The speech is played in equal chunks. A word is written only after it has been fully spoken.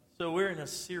So we're in a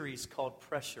series called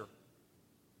Pressure.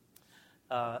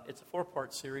 It's a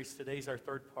 4-part series. Today's our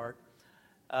 3rd part.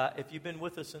 If you've been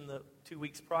with us in the 2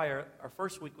 weeks prior, our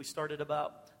first week we started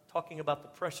talking about the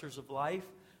pressures of life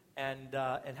and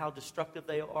how destructive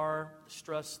they are, the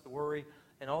stress, the worry,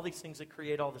 and all these things that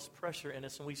create all this pressure in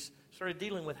us. And we started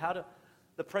dealing with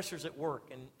the pressures at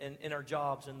work and in our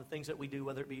jobs and the things that we do,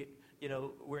 whether it be,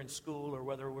 we're in school or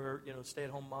whether we're,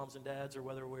 stay-at-home moms and dads or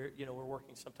whether we're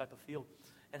working some type of field,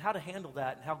 and how to handle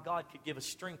that and how God could give us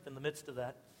strength in the midst of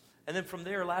that. And then from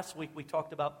there, last week we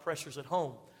talked about pressures at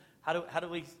home. How do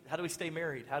we stay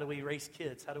married? How do we raise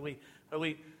kids? How do we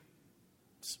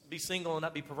be single and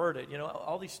not be perverted?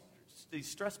 All these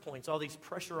stress points, all these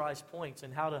pressurized points,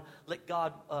 and how to let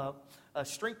God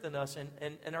strengthen us.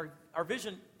 And our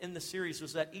vision in the series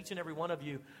was that each and every one of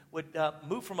you would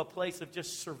move from a place of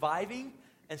just surviving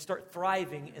and start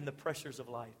thriving in the pressures of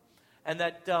life. And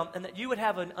that you would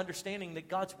have an understanding that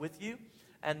God's with you,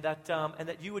 and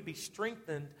that you would be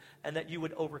strengthened, and that you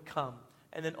would overcome.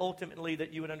 And then ultimately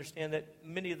that you would understand that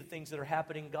many of the things that are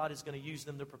happening, God is going to use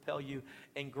them to propel you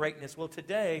in greatness. Well,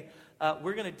 today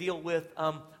we're going to deal with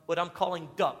what I'm calling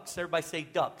ducks. Everybody say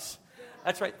ducks.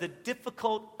 That's right. The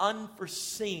difficult,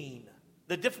 unforeseen.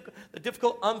 The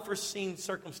difficult, unforeseen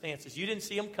circumstances. You didn't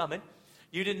see them coming.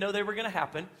 You didn't know they were going to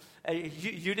happen.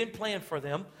 You didn't plan for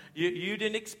them. You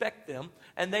didn't expect them.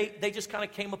 And they just kind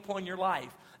of came upon your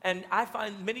life. And I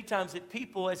find many times that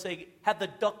people, as they have the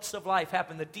ducks of life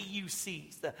happen, the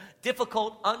DUCs, the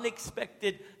difficult,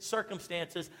 unexpected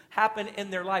circumstances happen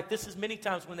in their life. This is many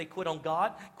times when they quit on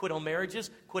God, quit on marriages,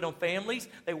 quit on families.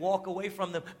 They walk away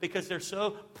from them because they're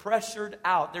so pressured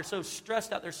out. They're so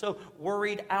stressed out. They're so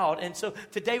worried out. And so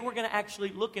today we're going to actually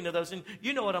look into those. And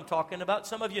you know what I'm talking about.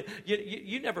 Some of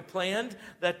you never planned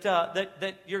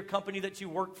that your company that you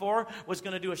work for was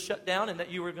going to do a shutdown and that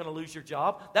you were going to lose your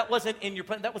job. That wasn't in your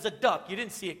plan. That was a duck. You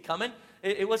didn't see it coming.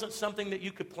 It wasn't something that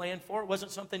you could plan for. It wasn't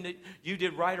something that you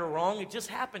did right or wrong. It just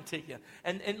happened to you.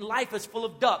 And life is full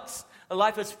of ducks.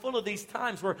 Life is full of these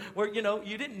times where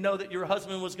you didn't know that your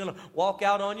husband was going to walk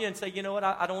out on you and say, you know what,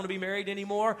 I don't want to be married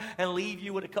anymore, and leave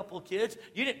you with a couple of kids.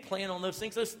 You didn't plan on those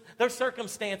things. Those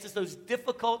circumstances, those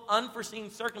difficult,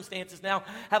 unforeseen circumstances now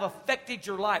have affected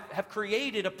your life, have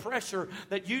created a pressure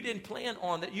that you didn't plan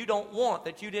on, that you don't want,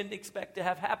 that you didn't expect to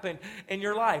have happen in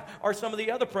your life. Or some of the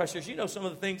other pressures, some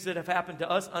of the things that have happened to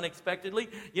us unexpectedly,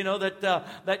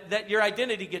 that your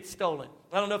identity gets stolen.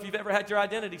 I don't know if you've ever had your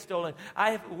identity stolen.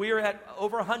 We're at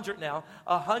over 100 now,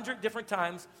 100 different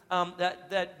times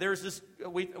that there's this,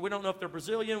 we don't know if they're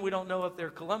Brazilian, we don't know if they're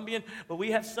Colombian, but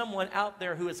we have someone out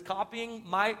there who is copying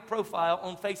my profile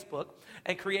on Facebook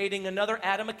and creating another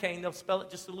Adam McCain. They'll spell it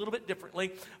just a little bit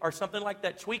differently or something like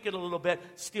that, tweak it a little bit,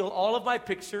 steal all of my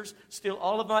pictures, steal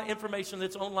all of my information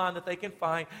that's online that they can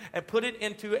find, and put it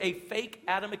into a fake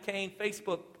Adam McCain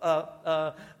Facebook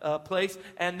place,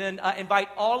 and then invite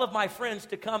all of my friends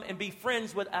to come and be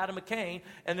friends with Adam McCain,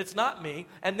 and it's not me.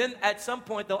 And then at some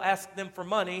point they'll ask them for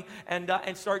money and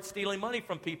start stealing money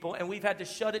from people, and we've had to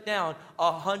shut it down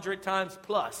 100 times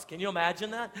plus. Can you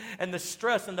imagine that? And the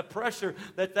stress and the pressure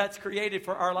that's created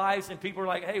for our lives, and people are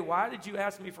like, hey, why did you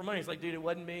ask me for money? It's like, dude, it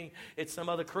wasn't me. It's some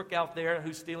other crook out there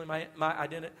who's stealing my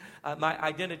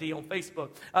identity on Facebook.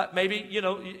 Maybe, you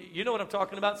know what I'm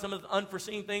talking about, some of the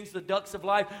unforeseen things, the ducks of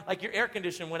life, like your air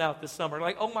conditioner went out this summer.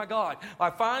 Like, oh my God, I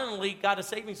finally got a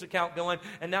savings account going,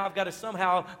 and now I've got to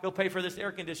somehow go pay for this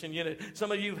air conditioning unit.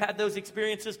 Some of you have had those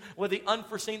experiences with the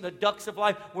unforeseen, the ducks of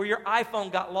life, where your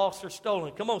iPhone got lost or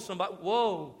stolen. Come on, somebody.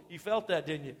 Whoa, you felt that,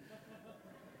 didn't you?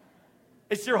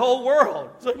 It's your whole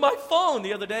world. It's like my phone.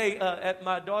 The other day at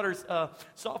my daughter's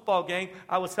softball game,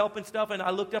 I was helping stuff, and I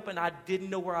looked up, and I didn't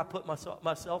know where I put my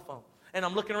cell phone. And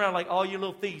I'm looking around like, all you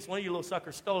little thieves, one of you little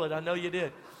suckers stole it. I know you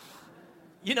did.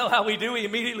 You know how we do. We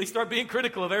immediately start being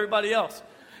critical of everybody else.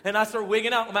 And I start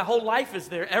wigging out. My whole life is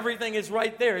there. Everything is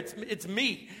right there. It's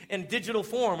me in digital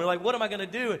form. We're like, what am I going to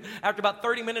do? And after about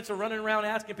 30 minutes of running around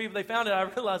asking people if they found it, I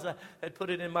realized I had put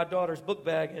it in my daughter's book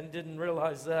bag and didn't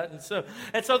realize that. And so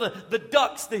the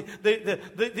ducks,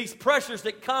 these pressures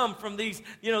that come from these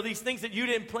things that you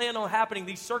didn't plan on happening,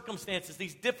 these circumstances,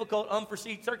 these difficult,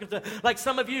 unforeseen circumstances. Like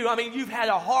some of you, you've had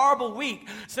a horrible week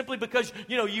simply because,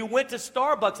 you went to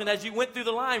Starbucks, and as you went through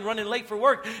the line running late for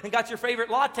work and got your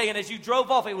favorite latte, and as you drove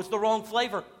off, it was the wrong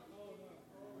flavor.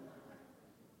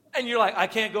 And you're like, I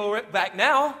can't go back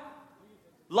now.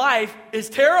 Life is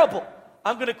terrible.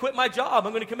 I'm going to quit my job.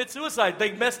 I'm going to commit suicide.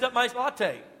 They messed up my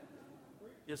latte.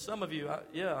 Yeah, some of you,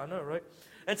 I know, right?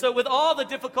 And so with all the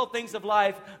difficult things of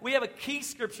life, we have a key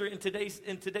scripture in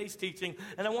today's teaching.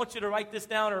 And I want you to write this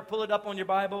down or pull it up on your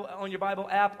Bible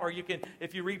app, or you can,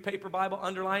 if you read paper Bible,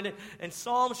 underline it. And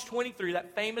Psalms 23,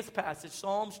 that famous passage,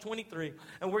 Psalms 23.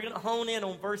 And we're going to hone in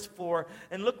on verse 4.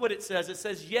 And look what it says. It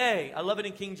says, yea. I love it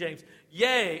in King James.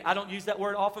 Yea. I don't use that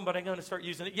word often, but I'm going to start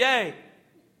using it. Yea.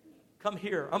 Come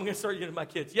here. I'm going to start using my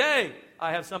kids. Yea.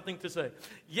 I have something to say.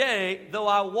 Yea, though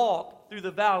I walk through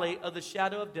the valley of the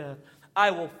shadow of death,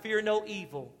 I will fear no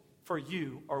evil, for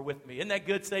you are with me. Isn't that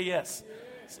good? Say yes.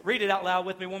 Yes. Read it out loud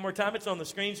with me one more time. It's on the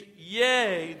screens.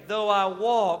 Yea, though I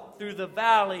walk through the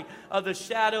valley of the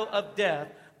shadow of death,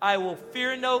 I will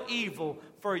fear no evil,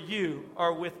 for you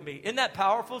are with me. Isn't that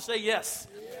powerful? Say yes.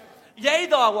 Yea,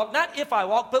 though I walk, not if I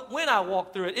walk, but when I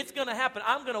walk through it. It's going to happen.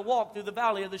 I'm going to walk through the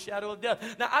valley of the shadow of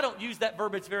death. Now, I don't use that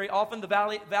verbiage very often, the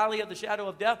valley of the shadow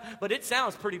of death, but it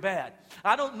sounds pretty bad.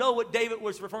 I don't know what David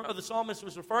was referring, or the psalmist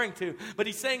was referring to, but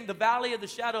he's saying the valley of the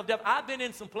shadow of death. I've been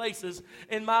in some places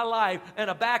in my life in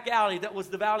a back alley that was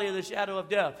the valley of the shadow of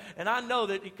death. And I know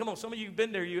that, come on, some of you have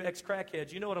been there, you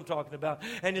ex-crackheads. You know what I'm talking about.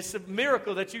 And it's a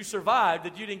miracle that you survived,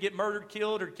 that you didn't get murdered,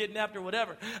 killed, or kidnapped, or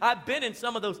whatever. I've been in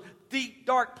some of those deep,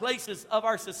 dark places of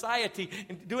our society,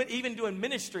 and even doing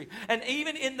ministry. And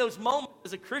even in those moments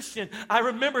as a Christian, I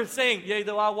remember saying, yea,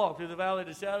 though I walk through the valley of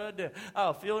the shadow of death,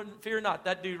 I'll fear not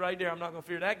that dude right there. I'm not going to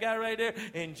fear that guy right there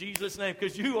in Jesus' name,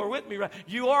 because you are with me, right?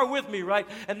 You are with me, right?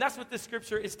 And that's what this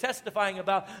scripture is testifying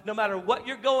about. No matter what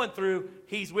you're going through,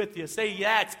 he's with you. Say,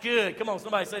 yeah, it's good. Come on,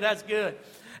 somebody say, that's good.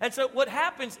 And so what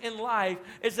happens in life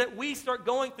is that we start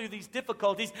going through these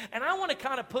difficulties, and I want to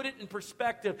kind of put it in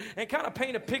perspective and kind of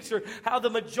paint a picture how the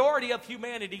majority of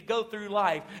humanity go through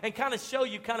life and kind of show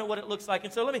you kind of what it looks like.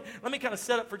 And so let me kind of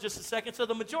set up for just a second. So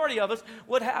the majority of us,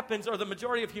 what happens, or the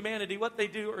majority of humanity, what they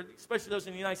do, or especially those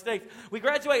in the United States, we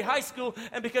graduate high school,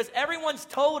 and because everyone's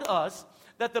told us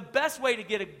that the best way to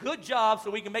get a good job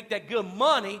so we can make that good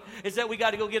money is that we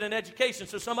got to go get an education.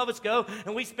 So some of us go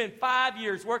and we spend 5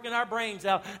 years working our brains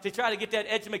out to try to get that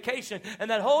education.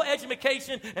 And that whole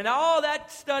education and all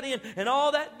that studying and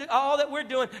all that we're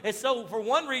doing is so for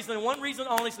one reason and one reason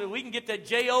only, so that we can get that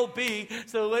J-O-B,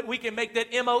 so that we can make that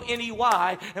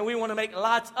M-O-N-E-Y, and we want to make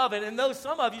lots of it. And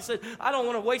some of you said, I don't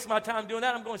want to waste my time doing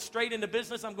that. I'm going straight into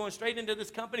business. I'm going straight into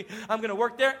this company. I'm going to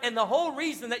work there. And the whole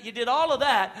reason that you did all of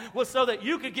that was so that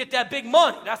you could get that big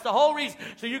money. That's the whole reason.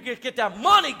 So you could get that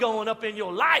money going up in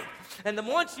your life. And then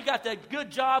once you got that good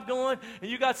job going and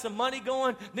you got some money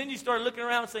going, then you start looking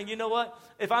around and saying, you know what?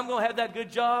 If I'm going to have that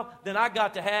good job, then I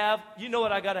got to have, you know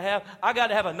what I got to have? I got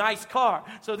to have a nice car.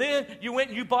 So then you went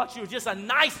and you bought you just a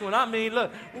nice one. I mean,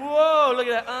 look, whoa, look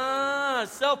at that.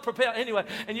 Self-propelled. Anyway,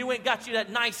 and you went and got you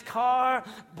that nice car.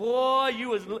 Boy, you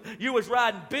was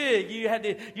riding big. You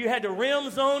had the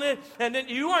rims on it. And then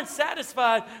you weren't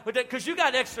satisfied with that because you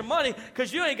got extra money,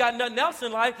 because you ain't got nothing else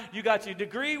in life. You got your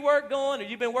degree work going, or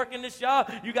you've been working this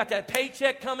job. You got that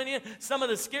paycheck coming in. Some of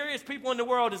the scariest people in the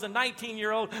world is a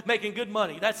 19-year-old making good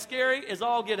money. That's scary as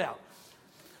all get out.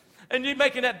 And you're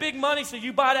making that big money, so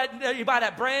you buy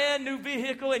that brand new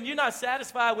vehicle, and you're not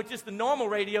satisfied with just the normal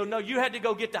radio. No, you had to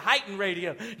go get the heightened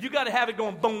radio. You got to have it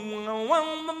going boom,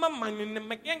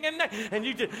 and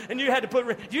you had to put.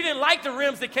 You didn't like the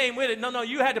rims that came with it. No,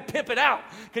 you had to pimp it out,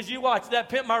 because you watched that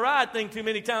Pimp My Ride thing too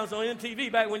many times on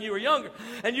MTV back when you were younger.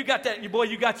 And you got that,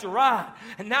 you got your ride.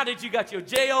 And now that you got your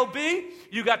J-O-B,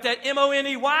 you got that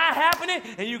M-O-N-E-Y happening,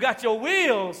 and you got your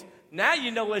wheels. Now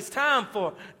you know what it's time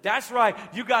for. That's right.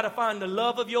 You got to find the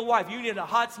love of your wife. You need a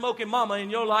hot smoking mama in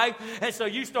your life. And so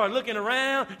you start looking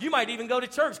around. You might even go to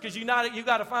church, because you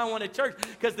got to find one at church,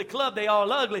 because the club, they all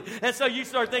ugly. And so you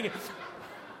start thinking,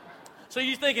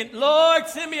 Lord,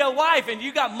 send me a wife. And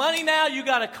you got money now. You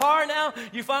got a car now.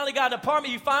 You finally got an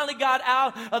apartment. You finally got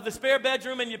out of the spare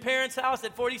bedroom in your parents' house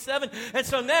at 47. And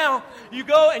so now you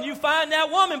go and you find that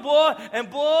woman, boy. And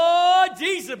boy,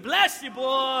 Jesus bless you,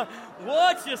 boy.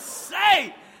 What you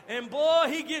say? And boy,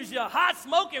 he gives you a hot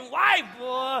smoking wife,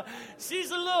 boy. She's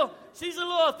a little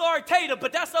authoritative,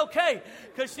 but that's okay,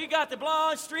 because she got the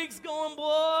blonde streaks going,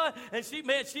 boy. And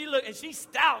she's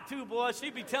stout too, boy. She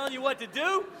be telling you what to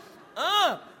do.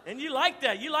 And you like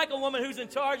that. You like a woman who's in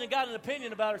charge and got an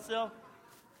opinion about herself.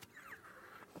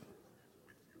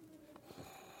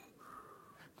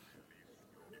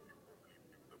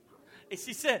 And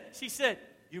she said,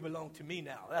 you belong to me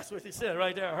now. That's what she said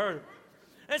right there. I heard her.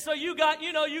 And so you got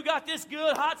this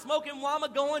good hot smoking mama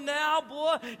going now,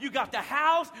 boy. You got the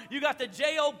house, you got the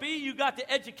J-O-B, you got the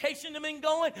education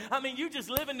going. I mean, you just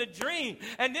living the dream.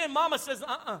 And then mama says,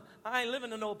 I ain't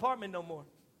living in no apartment no more.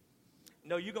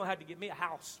 No, you're going to have to get me a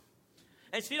house.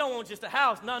 And she don't want just a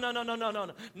house.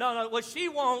 No. What she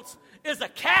wants is a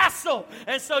castle.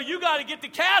 And so you got to get the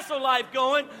castle life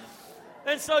going.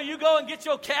 And so you go and get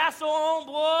your castle on,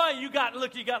 boy. You got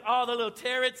all the little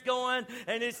turrets going,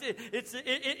 and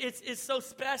it's so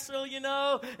special, you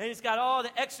know. And it's got all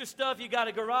the extra stuff. You got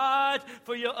a garage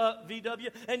for your VW,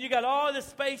 and you got all this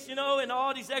space, you know, and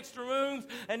all these extra rooms.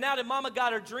 And now that Mama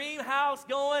got her dream house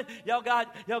going, y'all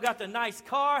got the nice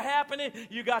car happening.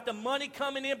 You got the money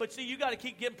coming in, but see, you got to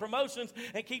keep getting promotions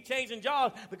and keep changing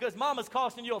jobs because Mama's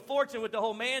costing you a fortune with the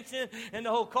whole mansion and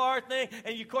the whole car thing.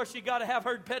 And of course, you got to have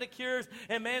her pedicures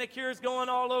and manicures going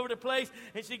all over the place,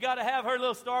 and she got to have her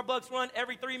little Starbucks run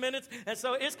every 3 minutes, and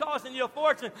so it's costing you a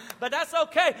fortune, but that's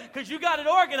okay, because you got it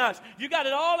organized. You got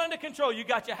it all under control. You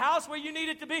got your house where you need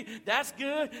it to be. That's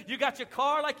good. You got your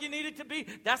car like you need it to be.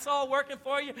 That's all working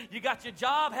for you. You got your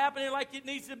job happening like it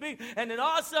needs to be, and then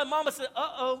all of a sudden, Mama said,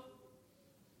 uh-oh.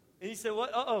 And he said,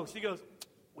 what? Uh-oh. She goes,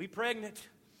 we pregnant.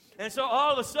 And so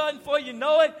all of a sudden, before you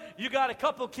know it, you got a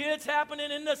couple kids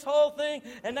happening in this whole thing,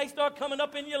 and they start coming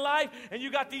up in your life, and you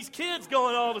got these kids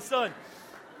going all of a sudden.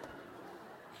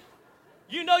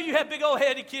 You know you have big old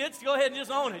headed kids. Go ahead and just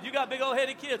own it. You got big old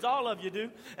headed kids. All of you do.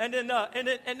 And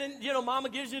then you know, Mama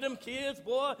gives you them kids,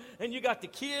 boy. And you got the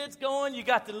kids going. You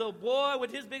got the little boy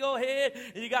with his big old head,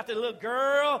 and you got the little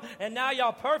girl. And now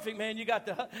y'all perfect, man. You got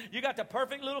the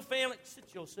perfect little family.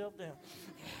 Sit yourself down.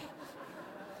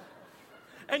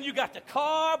 And you got the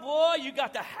car, boy. You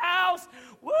got the house.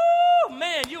 Woo,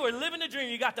 man, you were living the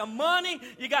dream. You got the money.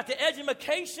 You got the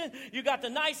education. You got the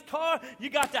nice car. You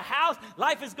got the house.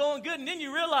 Life is going good. And then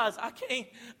you realize, I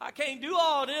can't do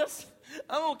all this.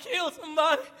 I'm going to kill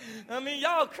somebody. I mean,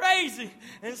 y'all crazy.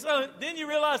 And so then you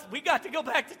realize we got to go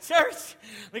back to church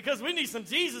because we need some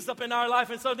Jesus up in our life.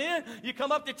 And so then you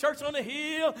come up to church on the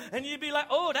hill and you be like,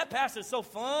 oh, that pastor's so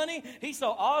funny. He's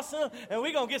so awesome. And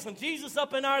we're going to get some Jesus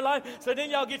up in our life. So then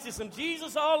y'all get you some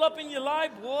Jesus all up in your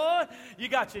life, boy. You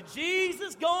got your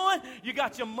Jesus going. You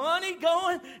got your money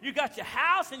going. You got your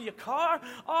house and your car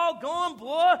all going,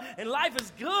 boy. And life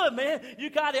is good, man. You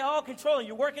got it all controlling.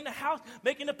 You're working the house,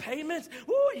 making the payments.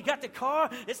 Woo, you got the car.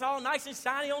 It's all nice and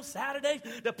shiny on Saturdays.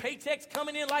 The paycheck's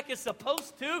coming in like it's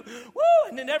supposed to. Woo,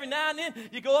 and then every now and then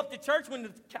you go up to church when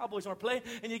the Cowboys aren't playing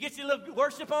and you get your little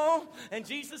worship on and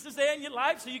Jesus is there in your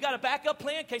life. So you got a backup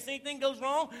plan in case anything goes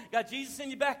wrong. Got Jesus in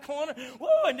your back corner. Woo,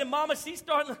 and then Mama, she's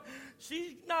not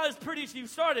as pretty as you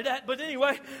started at, but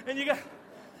anyway, and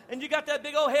you got that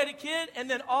big old headed kid, and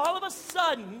then all of a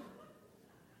sudden,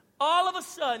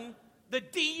 the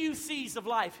DUCs of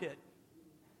life hit.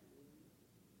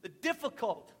 The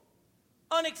difficult,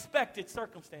 unexpected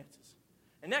circumstances.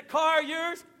 And that car of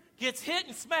yours gets hit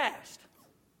and smashed.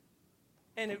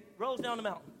 And it rolls down the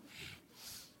mountain.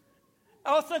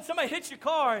 All of a sudden, somebody hits your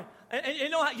car, and you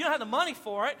don't have the money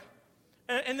for it.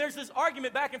 And there's this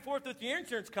argument back and forth with your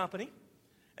insurance company.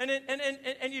 And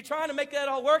you're trying to make that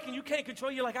all work, and you can't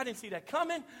control. You're like, I didn't see that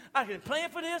coming. I didn't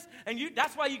plan for this. And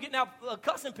that's why you're getting out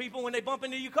cussing people when they bump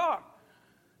into your car.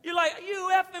 You're like,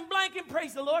 you effing blanking,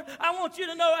 praise the Lord. I want you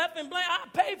to know, effing blank, I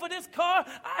paid for this car.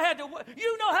 I had to work.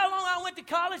 You know how long I went to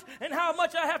college and how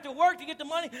much I have to work to get the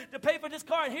money to pay for this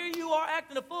car. And here you are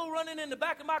acting a fool running in the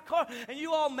back of my car, and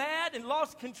you all mad and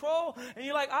lost control. And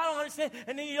you're like, I don't understand.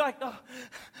 And then you're like, oh,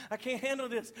 I can't handle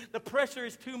this. The pressure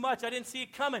is too much. I didn't see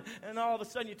it coming. And all of a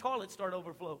sudden, your toilets start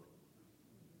overflowing.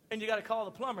 And you got to call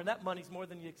the plumber, and that money's more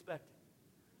than you expected.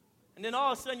 And then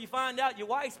all of a sudden, you find out your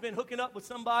wife's been hooking up with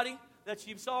somebody that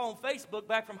you saw on Facebook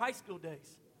back from high school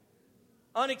days.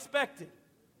 Unexpected.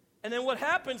 And then what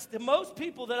happens to most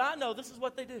people that I know, this is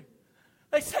what they do.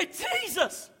 They say,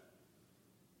 Jesus,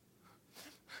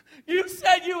 you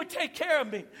said you would take care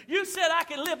of me. You said I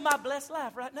could live my blessed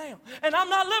life right now. And I'm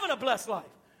not living a blessed life.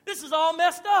 This is all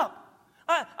messed up.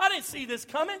 I didn't see this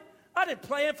coming. I didn't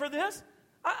plan for this.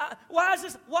 Why is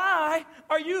this? Why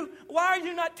are you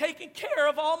not taking care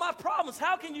of all my problems?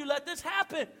 How can you let this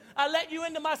happen? I let you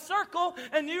into my circle,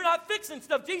 and you're not fixing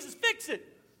stuff. Jesus, fix it.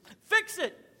 Fix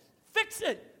it. Fix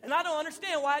it. And I don't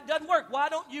understand why it doesn't work. Why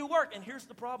don't you work? And here's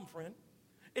the problem, friend.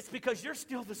 It's because you're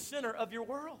still the center of your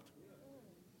world.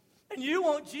 And you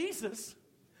want Jesus.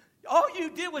 All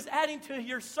you did was adding to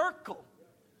your circle.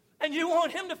 And you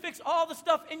want him to fix all the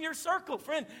stuff in your circle,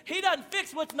 friend. He doesn't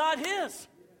fix what's not his.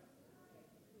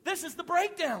 This is the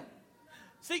breakdown.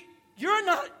 See,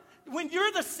 when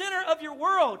you're the center of your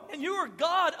world and you are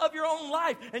God of your own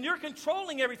life and you're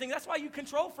controlling everything, that's why you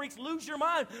control freaks lose your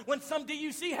mind when some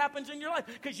DUC happens in your life,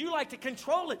 because you like to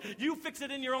control it. You fix it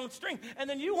in your own strength. And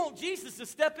then you want Jesus to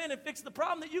step in and fix the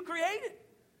problem that you created,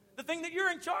 the thing that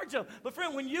you're in charge of. But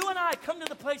friend, when you and I come to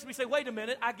the place we say, wait a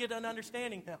minute, I get an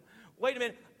understanding now. Wait a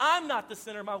minute. I'm not the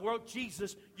center of my world.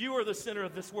 Jesus, you are the center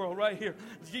of this world right here.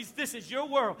 Jesus, this is your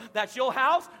world. That's your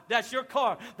house. That's your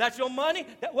car. That's your money.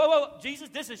 Whoa. Jesus,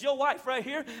 this is your wife right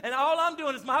here. And all I'm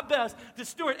doing is my best to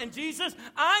steward. And Jesus,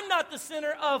 I'm not the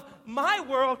center of my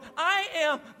world. I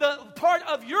am the part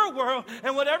of your world.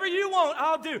 And whatever you want,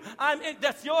 I'll do.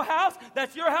 That's your house.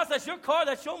 That's your house. That's your car.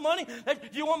 That's your money.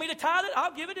 You want me to tithe it?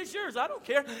 I'll give it. It's yours. I don't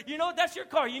care. You know what? That's your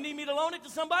car. You need me to loan it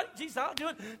to somebody? Jesus, I'll do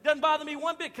it. Doesn't bother me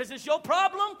one bit because it's your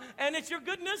problem. And it's your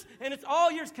goodness, and it's all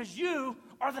yours because you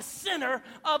are the center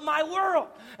of my world.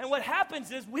 And what happens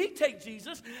is we take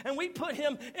Jesus and we put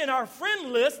him in our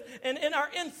friend list and in our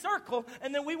in circle,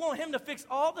 and then we want him to fix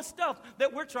all the stuff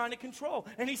that we're trying to control.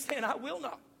 And he's saying, I will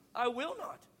not. I will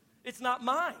not. It's not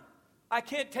mine. I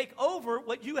can't take over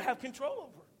what you have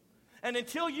control over. And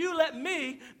until you let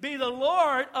me be the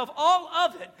Lord of all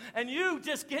of it, and you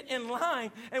just get in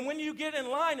line, and when you get in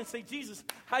line and say, Jesus,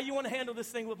 how you want to handle this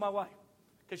thing with my wife?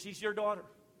 Because she's your daughter.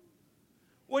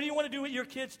 What do you want to do with your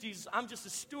kids, Jesus? I'm just a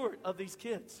steward of these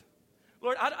kids.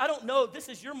 Lord, I don't know. This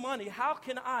is your money. How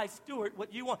can I steward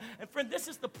what you want? And friend, this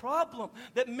is the problem,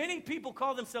 that many people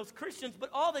call themselves Christians, but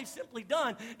all they've simply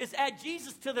done is add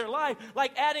Jesus to their life,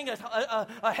 like adding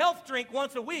a health drink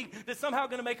once a week that's somehow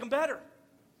going to make them better.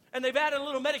 And they've added a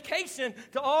little medication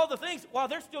to all the things while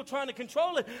they're still trying to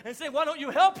control it and say, why don't you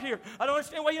help here? I don't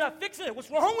understand why you're not fixing it. What's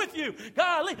wrong with you?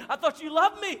 Golly, I thought you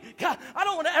loved me. God, I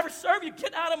don't want to ever serve you.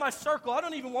 Get out of my circle. I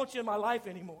don't even want you in my life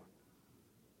anymore.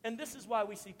 And this is why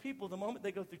we see people, the moment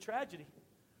they go through tragedy,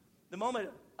 the moment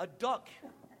a duck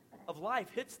of life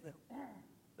hits them,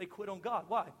 they quit on God.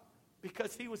 Why?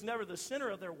 Because he was never the center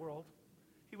of their world.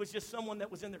 He was just someone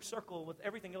that was in their circle with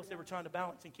everything else they were trying to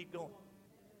balance and keep going.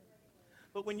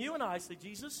 But when you and I say,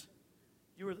 Jesus,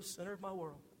 you are the center of my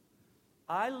world.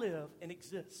 I live and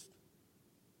exist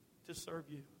to serve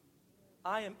you.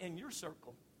 I am in your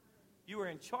circle. You are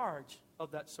in charge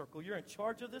of that circle. You're in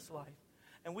charge of this life.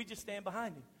 And we just stand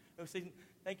behind you. And we say,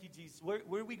 thank you, Jesus. Where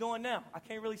are we going now? I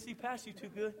can't really see past you too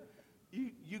good.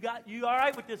 You all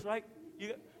right with this, right?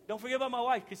 Don't forget about my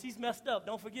wife because she's messed up.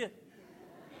 Don't forget.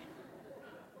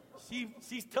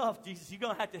 She's tough, Jesus. You're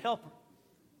going to have to help her.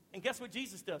 And guess what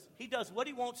Jesus does? He does what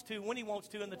he wants to, when he wants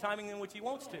to, and the timing in which he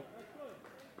wants to.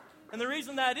 And the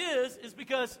reason that is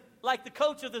because, like the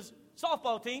coach of the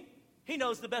softball team, he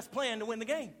knows the best plan to win the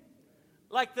game.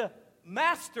 Like the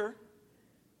master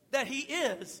that he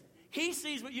is, he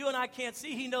sees what you and I can't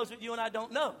see. He knows what you and I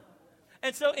don't know.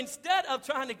 And so instead of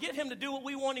trying to get him to do what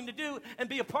we want him to do and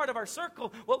be a part of our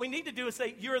circle, what we need to do is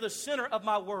say, you're the center of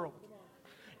my world.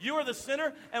 You are the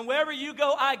center, and wherever you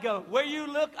go, I go. Where you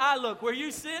look, I look. Where you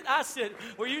sit, I sit.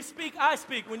 Where you speak, I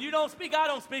speak. When you don't speak, I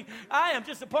don't speak. I am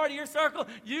just a part of your circle.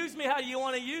 Use me how you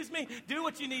want to use me. Do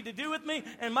what you need to do with me.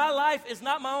 And my life is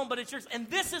not my own, but it's yours. And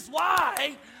this is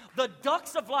why the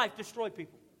ducks of life destroy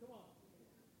people.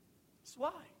 That's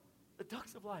why the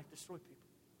ducks of life destroy people.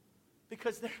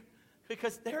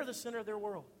 Because they're the center of their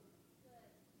world.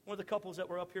 One of the couples that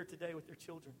were up here today with their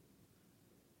children,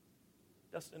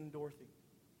 Dustin and Dorothy,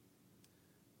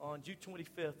 on June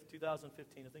 25th,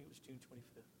 2015, I think it was June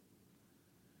 25th,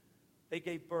 they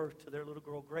gave birth to their little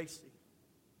girl, Gracie.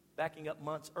 Backing up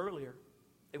months earlier,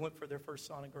 they went for their first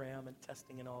sonogram and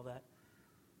testing and all that.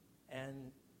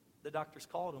 And the doctors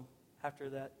called them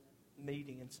after that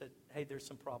meeting and said, hey, there's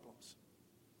some problems.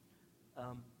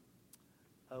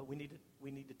 We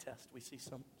need to test.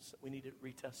 We need to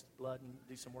retest blood and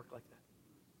do some work like that.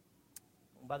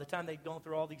 And by the time they'd gone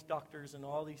through all these doctors and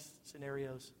all these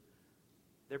scenarios,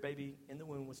 their baby in the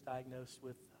womb was diagnosed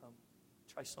with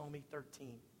trisomy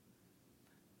 13,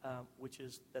 which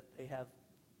is that they have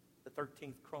the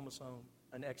 13th chromosome,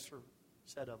 an extra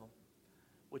set of them,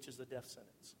 which is a death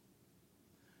sentence.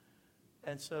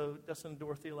 And so Dustin and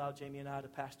Dorothy allowed Jamie and I to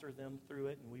pastor them through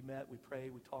it, and we met, we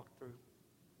prayed, we talked through.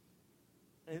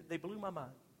 And they blew my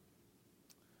mind.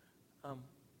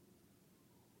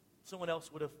 Someone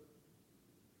else would have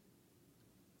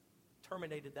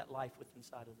terminated that life within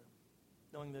inside of them,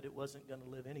 knowing that it wasn't going to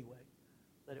live anyway,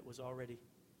 that it was already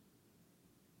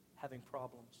having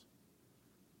problems.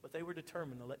 But they were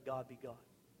determined to let God be God.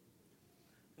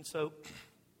 And so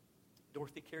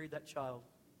Dorothy carried that child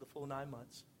the full 9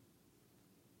 months,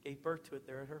 gave birth to it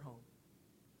there at her home,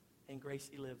 and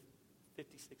Gracie lived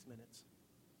 56 minutes.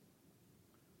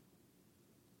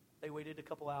 They waited a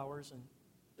couple hours, and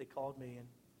they called me, and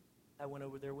I went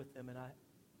over there with them, and I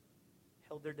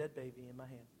held their dead baby in my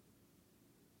hand.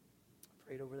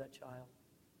 Prayed over that child,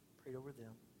 prayed over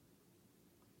them.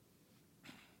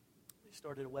 They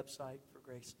started a website for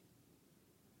Gracie.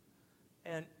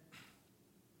 And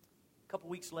a couple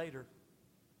weeks later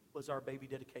was our baby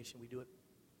dedication. We do it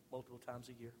multiple times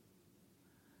a year.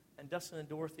 And Dustin and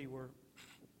Dorothy were,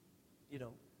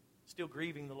 still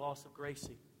grieving the loss of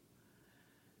Gracie.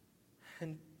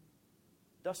 And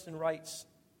Dustin writes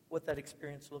what that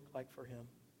experience looked like for him.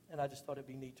 And I just thought it'd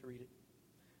be neat to read it.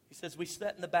 He says, "We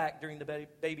sat in the back during the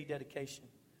baby dedication.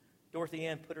 Dorothy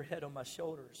Ann put her head on my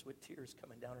shoulders with tears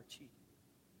coming down her cheek.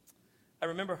 I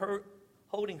remember her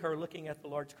holding her, looking at the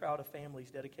large crowd of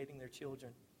families dedicating their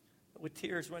children. With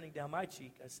tears running down my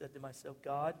cheek, I said to myself,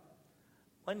 God,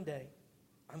 one day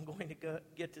I'm going to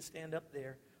get to stand up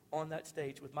there on that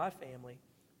stage with my family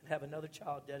and have another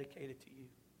child dedicated to you.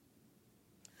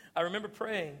 I remember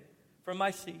praying from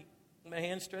my seat, my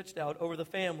hands stretched out over the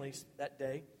families that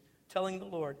day, telling the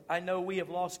Lord, I know we have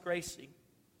lost Gracie,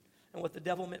 and what the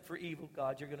devil meant for evil,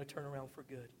 God, you're going to turn around for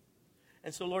good.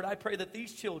 And so, Lord, I pray that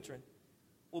these children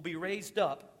will be raised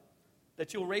up,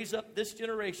 that you'll raise up this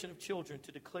generation of children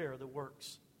to declare the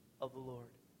works of the Lord.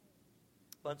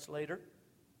 Months later,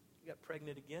 we got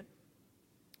pregnant again,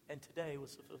 and today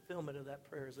was the fulfillment of that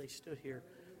prayer as they stood here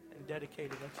and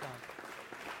dedicated that child.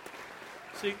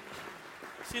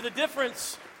 See, the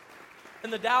difference in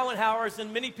the Dauenhauers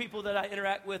and many people that I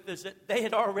interact with is that they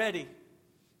had already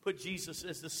put Jesus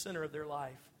as the center of their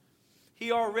life.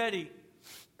 He already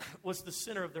was the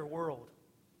center of their world.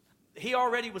 He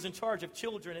already was in charge of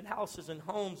children and houses and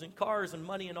homes and cars and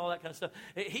money and all that kind of stuff.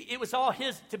 It was all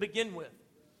his to begin with.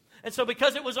 And so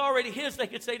because it was already his, they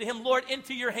could say to him, Lord,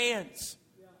 into your hands.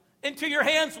 Into your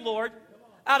hands, Lord.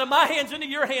 Out of my hands into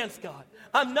your hands, God.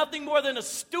 I'm nothing more than a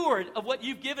steward of what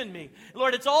you've given me.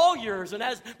 Lord, it's all yours. And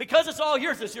because it's all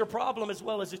yours, it's your problem as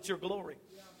well as it's your glory.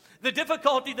 The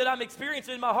difficulty that I'm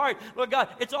experiencing in my heart, Lord God,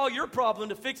 it's all your problem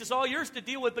to fix. It's all yours to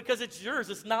deal with because it's yours.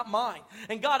 It's not mine.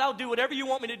 And God, I'll do whatever you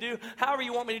want me to do, however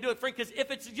you want me to do it, friend, because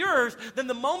if it's yours, then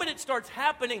the moment it starts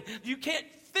happening, you can't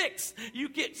fix. You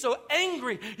get so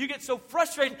angry. You get so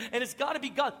frustrated, and it's got to be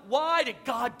God. Why did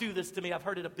God do this to me? I've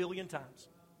heard it a billion times.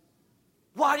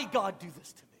 Why did God do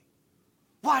this to me?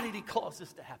 Why did he cause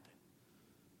this to happen?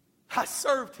 I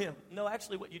served him. No,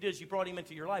 actually what you did is you brought him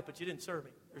into your life, but you didn't serve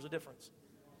him. There's a difference.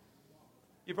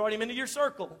 You brought him into your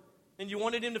circle, and you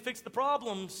wanted him to fix the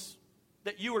problems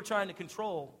that you were trying to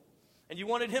control. And you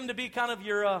wanted him to be kind of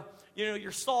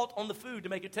your salt on the food to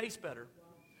make it taste better.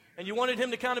 And you wanted him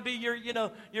to kind of be your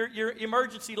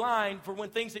emergency line for when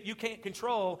things that you can't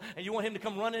control, and you want him to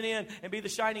come running in and be the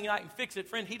shining light and fix it.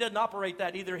 Friend, he doesn't operate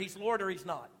that. Either he's Lord or he's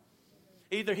not.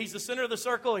 Either he's the center of the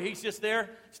circle or he's just there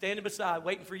standing beside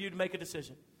waiting for you to make a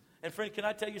decision. And friend, can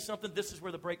I tell you something? This is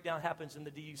where the breakdown happens in the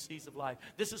DUCs of life.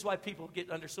 This is why people get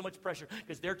under so much pressure,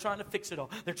 because they're trying to fix it all.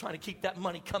 They're trying to keep that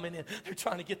money coming in. They're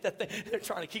trying to get that thing. They're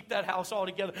trying to keep that house all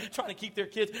together, trying to keep their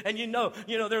kids. And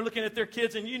they're looking at their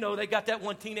kids, and they got that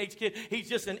one teenage kid. He's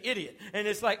just an idiot. And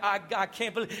it's like, I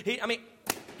can't believe,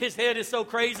 his head is so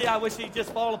crazy. I wish he'd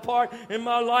just fall apart in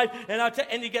my life.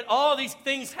 And you get all these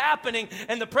things happening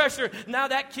and the pressure. Now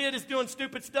that kid is doing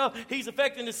stupid stuff. He's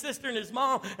affecting his sister and his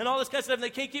mom and all this kind of stuff. And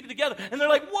they can't keep it together. And they're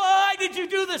like, why did you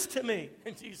do this to me?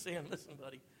 And she's saying, listen,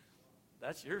 buddy,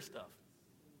 that's your stuff.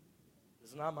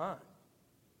 It's not mine.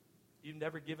 You've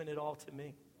never given it all to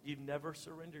me. You've never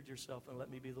surrendered yourself and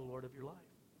let me be the Lord of your life.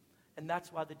 And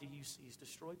that's why the DUCs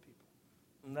destroy people.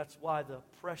 And that's why the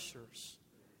pressures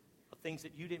of things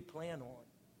that you didn't plan on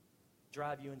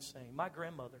drive you insane. My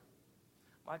grandfather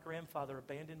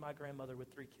abandoned my grandmother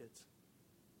with 3 kids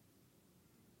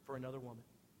for another woman.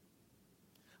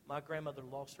 My grandmother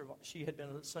lost her. She had been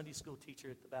a Sunday school teacher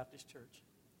at the Baptist church.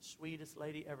 Sweetest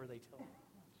lady ever, they tell me.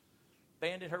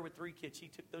 Abandoned her with 3 kids. She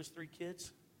took those 3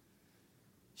 kids.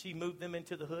 She moved them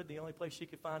into the hood, the only place she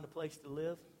could find a place to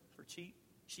live for cheap.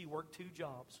 She worked 2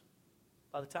 jobs.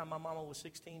 By the time my mama was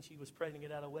 16, she was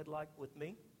pregnant out of wedlock with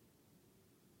me.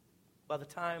 By the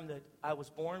time that I was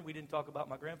born, we didn't talk about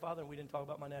my grandfather and we didn't talk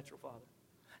about my natural father.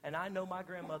 And I know my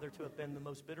grandmother to have been the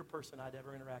most bitter person I'd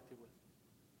ever interacted with.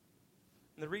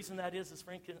 And the reason that is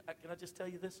friend, can I just tell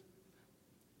you this?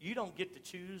 You don't get to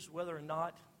choose whether or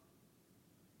not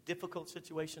difficult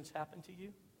situations happen to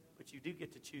you, but you do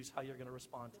get to choose how you're going to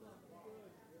respond to them.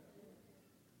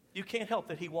 You can't help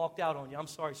that he walked out on you. I'm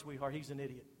sorry, sweetheart, he's an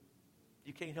idiot.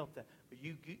 You can't help that. But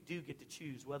you do get to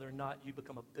choose whether or not you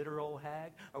become a bitter old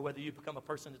hag or whether you become a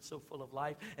person that's so full of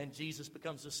life and Jesus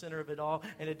becomes the center of it all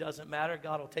and it doesn't matter.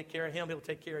 God will take care of him. He'll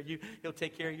take care of you. He'll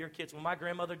take care of your kids. When my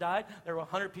grandmother died, there were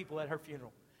 100 people at her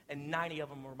funeral and 90 of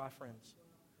them were my friends.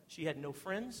 She had no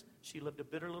friends. She lived a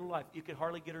bitter little life. You could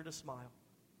hardly get her to smile.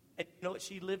 And you know what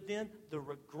she lived in? The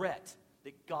regret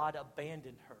that God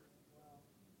abandoned her.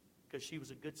 Because she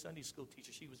was a good Sunday school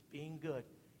teacher. She was being good.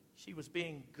 She was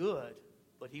being good,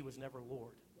 but he was never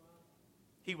Lord.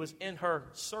 He was in her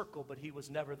circle, but he was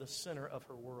never the center of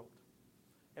her world.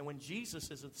 And when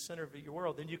Jesus is at the center of your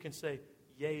world, then you can say,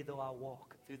 yea, though I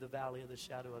walk through the valley of the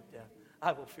shadow of death,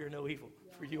 I will fear no evil,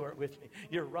 for you are with me.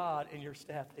 Your rod and your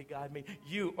staff, they guide me.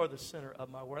 You are the center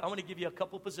of my world. I want to give you a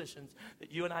couple positions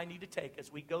that you and I need to take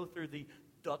as we go through the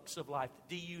ducks of life,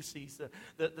 the DUCs,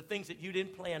 the things that you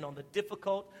didn't plan on, the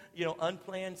difficult,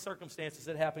 unplanned circumstances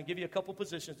that happen. Give you a couple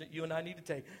positions that you and I need to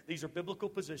take. These are biblical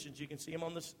positions. You can see them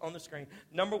on the screen.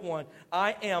 Number one,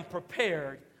 I am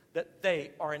prepared that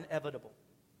they are inevitable.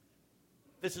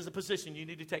 This is a position you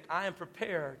need to take. I am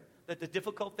prepared that the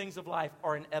difficult things of life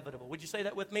are inevitable. Would you say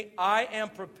that with me? I am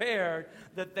prepared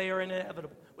that they are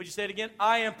inevitable. Would you say it again?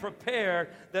 I am prepared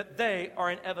that they are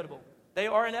inevitable. They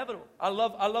are inevitable. I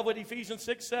love what Ephesians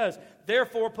 6 says.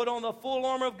 Therefore, put on the full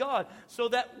armor of God so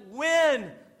that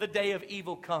when the day of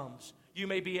evil comes, you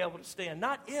may be able to stand.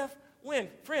 Not if, when.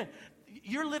 Friend,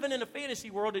 you're living in a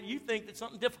fantasy world that you think that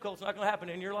something difficult is not going to happen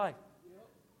in your life.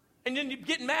 And then you're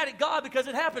getting mad at God because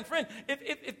it happened. Friend,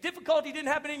 if difficulty didn't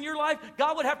happen in your life,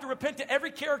 God would have to repent to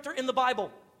every character in the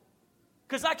Bible.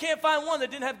 Because I can't find one that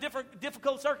didn't have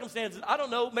difficult circumstances. I don't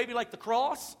know, maybe like the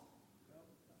cross.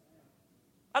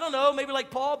 I don't know, maybe like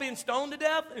Paul being stoned to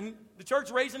death and the church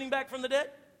raising him back from the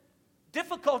dead.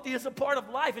 Difficulty is a part of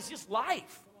life. It's just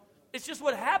life. It's just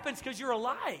what happens because you're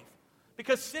alive.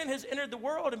 Because sin has entered the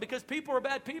world, and because people are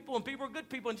bad people and people are good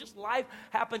people, and just life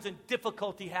happens and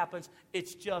difficulty happens.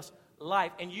 It's just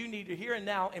life. And you need to here and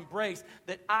now embrace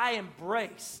that I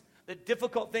embrace that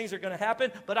difficult things are going to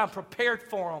happen, but I'm prepared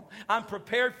for them. I'm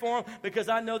prepared for them because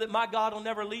I know that my God will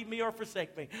never leave me or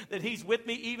forsake me, that He's with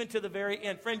me even to the very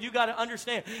end. Friend, you got to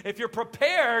understand, if you're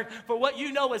prepared for what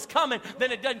you know is coming,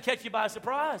 then it doesn't catch you by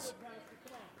surprise.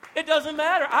 It doesn't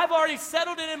matter. I've already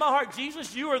settled it in my heart.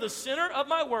 Jesus, you are the center of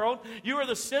my world. You are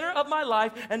the center of my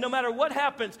life. And no matter what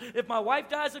happens, if my wife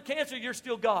dies of cancer, you're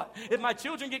still God. If my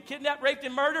children get kidnapped, raped,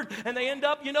 and murdered, and they end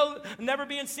up, never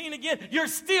being seen again, you're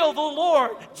still the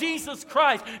Lord, Jesus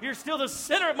Christ. You're still the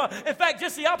center of my... In fact,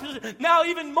 just the opposite. Now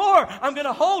even more, I'm going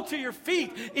to hold to your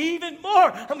feet. Even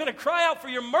more, I'm going to cry out for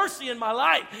your mercy in my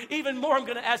life. Even more, I'm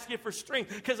going to ask you for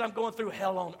strength because I'm going through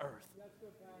hell on earth.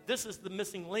 This is the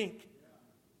missing link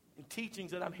in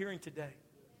teachings that I'm hearing today.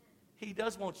 He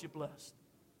does want you blessed,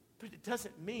 but it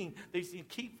doesn't mean that He's going to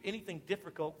keep anything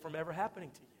difficult from ever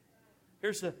happening to you.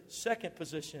 Here's the second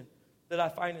position that I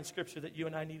find in Scripture that you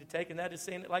and I need to take, and that is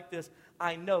saying it like this: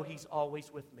 I know He's always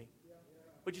with me.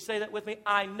 Would you say that with me?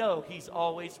 I know He's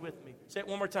always with me. Say it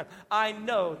one more time. I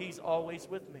know He's always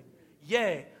with me.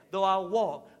 Yea, though I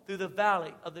walk through the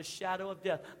valley of the shadow of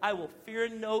death, I will fear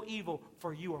no evil,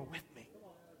 for you are with me.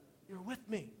 You're with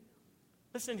me.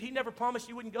 Listen, He never promised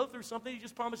you wouldn't go through something. He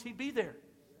just promised He'd be there.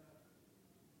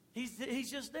 He's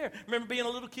just there. Remember being a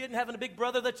little kid and having a big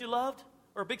brother that you loved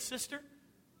or a big sister?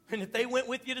 And if they went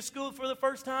with you to school for the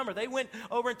first time, or they went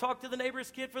over and talked to the neighbor's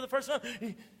kid for the first time,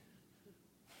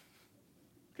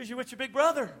 because you're with your big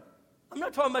brother. I'm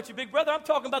not talking about your big brother. I'm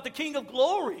talking about the King of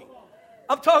glory.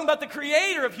 I'm talking about the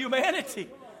creator of humanity.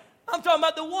 I'm talking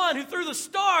about the one who threw the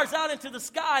stars out into the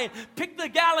sky and picked the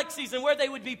galaxies and where they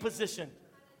would be positioned.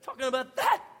 Talking about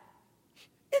that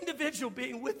individual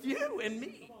being with you and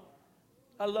me.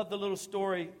 I love the little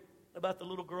story about the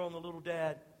little girl and the little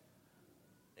dad.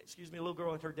 A little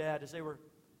girl and her dad, as they were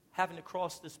having to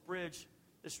cross this bridge,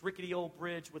 this rickety old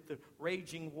bridge with the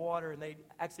raging water, and they'd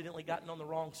accidentally gotten on the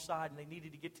wrong side, and they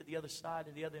needed to get to the other side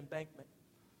of the other embankment.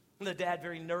 And the dad,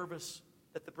 very nervous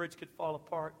that the bridge could fall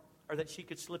apart, or that she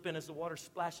could slip in as the water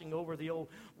splashing over the old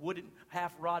wooden,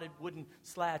 half-rotted wooden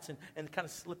slats and kind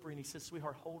of slippery. And he says,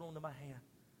 sweetheart, hold on to my hand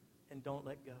and don't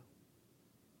let go.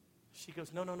 She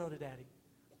goes, no, to Daddy.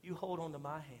 You hold on to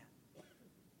my hand.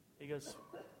 He goes,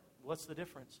 what's the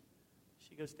difference?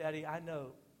 She goes, Daddy, I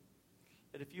know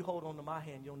that if you hold on to my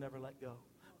hand, you'll never let go.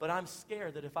 But I'm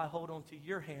scared that if I hold on to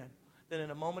your hand, then in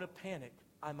a moment of panic,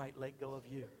 I might let go of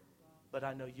you. But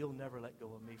I know you'll never let go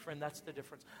of me. Friend, that's the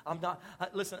difference. I'm not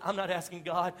asking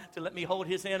God to let me hold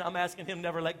His hand. I'm asking Him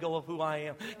never let go of who I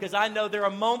am. Because I know there are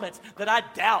moments that I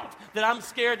doubt, that I'm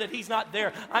scared that He's not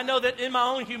there. I know that in my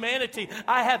own humanity,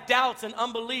 I have doubts and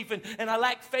unbelief, and I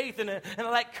lack faith, and I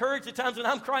lack courage at times when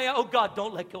I'm crying out, oh God,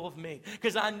 don't let go of me.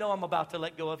 Because I know I'm about to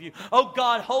let go of you. Oh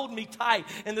God, hold me tight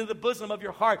into the bosom of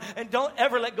your heart. And don't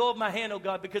ever let go of my hand, oh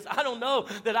God, because I don't know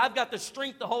that I've got the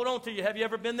strength to hold on to you. Have you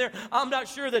ever been there? I'm not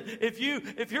sure that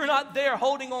if you're not there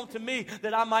holding on to me,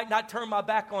 that I might not turn my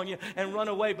back on you and run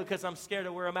away because I'm scared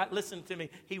of where I'm at. Listen to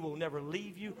me. He will never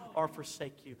leave you or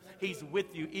forsake you. He's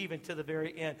with you even to the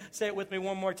very end. Say it with me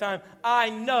one more time.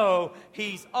 I know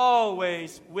He's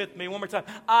always with me. One more time.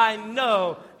 I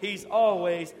know He's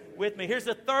always with me. Here's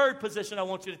the third position I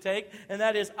want you to take, and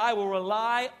that is I will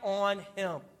rely on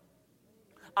Him.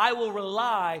 I will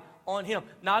rely on him.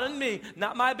 Not on me,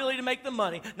 not my ability to make the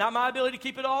money, not my ability to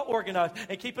keep it all organized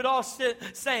and keep it all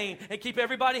sane and keep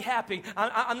everybody happy.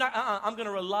 I'm going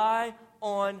to rely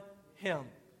on him.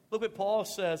 Look what Paul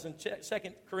says in 2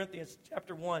 Corinthians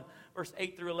chapter 1, verse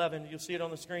 8 through 11. You'll see it on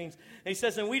the screens. And he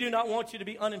says, and we do not want you to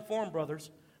be uninformed,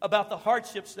 brothers, about the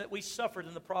hardships that we suffered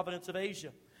in the province of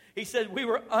Asia. He said we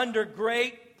were under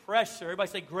great pressure. Everybody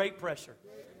say great pressure.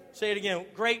 Say it again,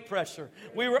 great pressure.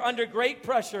 We were under great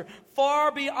pressure,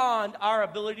 far beyond our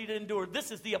ability to endure.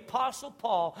 This is the Apostle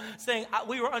Paul saying,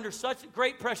 we were under such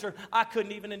great pressure, I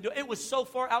couldn't even endure. It was so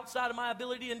far outside of my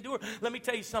ability to endure. Let me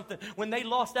tell you something. When they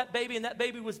lost that baby and that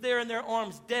baby was there in their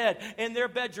arms, dead, in their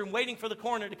bedroom, waiting for the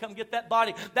coroner to come get that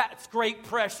body, that's great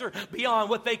pressure beyond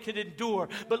what they could endure.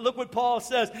 But look what Paul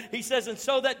says. He says, and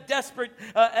so that desperate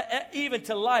even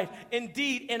to life,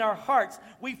 indeed in our hearts,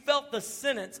 we felt the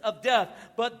sentence of death.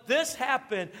 But this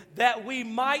happened that we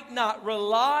might not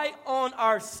rely on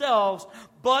ourselves,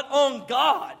 but on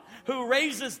God, who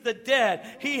raises the dead.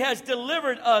 He has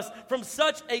delivered us from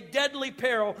such a deadly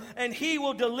peril, and he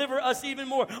will deliver us even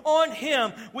more. On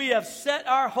him we have set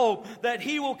our hope that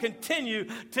he will continue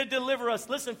to deliver us.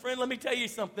 Listen, friend, let me tell you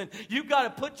something. You've got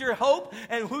to put your hope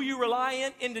and who you rely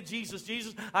in into Jesus.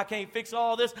 Jesus, I can't fix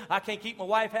all this. I can't keep my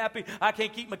wife happy. I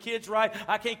can't keep my kids right.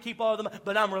 I can't keep all of them,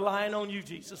 but I'm relying on you,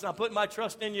 Jesus. I'm putting my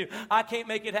trust in you. I can't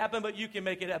make it happen, but you can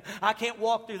make it happen. I can't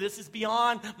walk through this. It's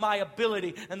beyond my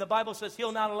ability. And the Bible says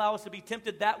he'll not allow us to be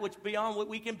tempted that which beyond what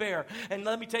we can bear. And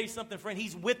let me tell you something, friend.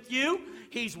 He's with you.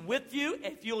 He's with you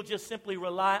if you'll just simply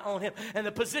rely on him. And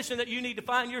the position that you need to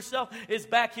find yourself is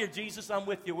back here. Jesus, I'm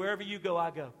with you. Wherever you go,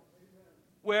 I go.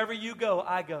 Wherever you go,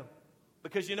 I go.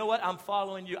 Because you know what? I'm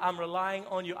following you. I'm relying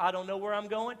on you. I don't know where I'm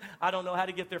going. I don't know how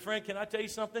to get there. Friend, can I tell you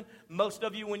something? Most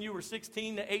of you, when you were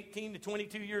 16 to 18 to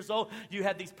 22 years old, you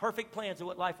had these perfect plans of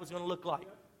what life was going to look like.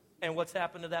 And what's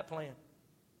happened to that plan?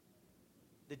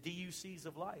 The DUCs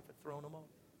of life have thrown them off.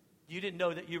 You didn't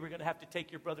know that you were going to have to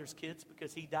take your brother's kids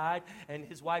because he died and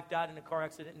his wife died in a car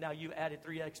accident, and now you added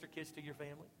 3 extra kids to your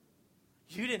family.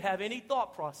 You didn't have any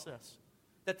thought process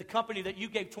that the company that you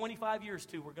gave 25 years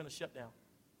to were going to shut down.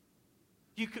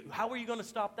 How are you going to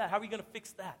stop that? How are you going to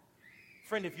fix that?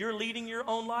 Friend, if you're leading your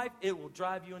own life, it will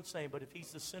drive you insane. But if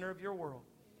he's the center of your world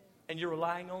and you're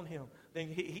relying on him,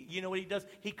 then you know what he does?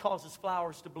 He causes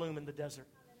flowers to bloom in the desert.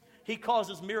 He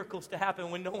causes miracles to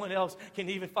happen when no one else can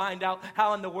even find out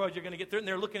how in the world you're going to get through. And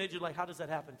they're looking at you like, how does that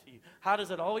happen to you? How does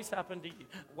it always happen to you?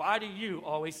 Why do you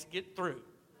always get through?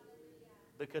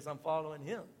 Because I'm following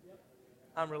him.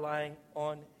 I'm relying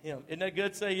on him. Isn't that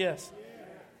good? Say yes.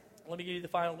 Let me give you the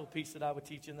final little piece that I would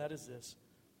teach, and that is this.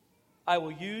 I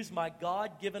will use my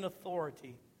God-given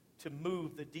authority to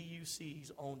move the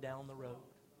DUCs on down the road.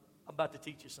 I'm about to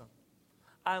teach you something.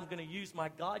 I'm going to use my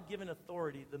God-given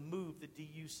authority to move the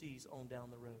DUCs on down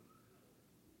the road.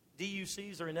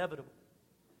 DUCs are inevitable,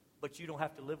 but you don't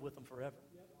have to live with them forever.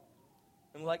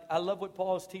 And I love what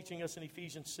Paul is teaching us in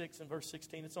Ephesians 6 and verse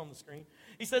 16. It's on the screen.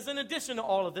 He says, in addition to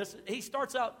all of this, he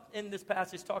starts out in this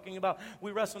passage talking about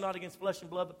we wrestle not against flesh and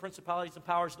blood, but principalities and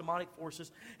powers, demonic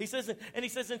forces. He says,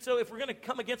 and so if we're going to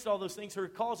come against all those things who are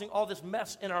causing all this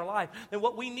mess in our life, then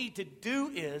what we need to do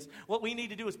is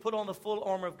put on the full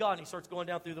armor of God. And he starts going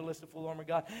down through the list of full armor of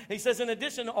God. And he says, in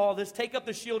addition to all this, take up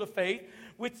the shield of faith,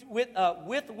 with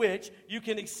which you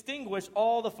can extinguish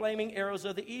all the flaming arrows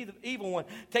of the evil one.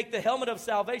 Take the helmet of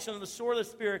salvation and the sword of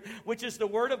the Spirit, which is the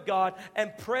word of God,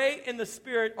 and pray in the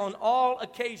Spirit on all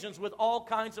occasions with all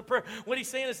kinds of prayer. What he's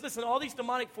saying is, listen, all these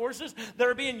demonic forces that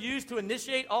are being used to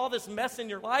initiate all this mess in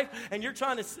your life, and you're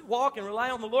trying to walk and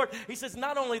rely on the Lord. He says,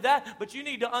 not only that, but you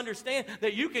need to understand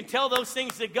that you can tell those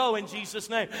things to go in Jesus'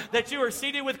 name, that you are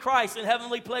seated with Christ in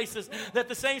heavenly places, that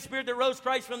the same Spirit that rose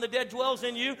Christ from the dead dwells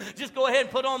in you. Just go ahead and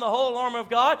put on the whole armor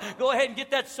of God. Go ahead and get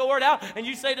that sword out, and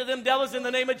you say to them devils, in the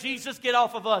name of Jesus, get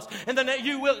off of us. And then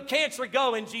you will cancer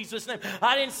go in Jesus' name.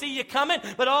 I didn't see you coming,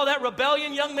 but all that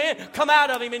rebellion, young man, come out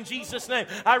of him in Jesus' name.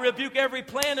 I rebuke every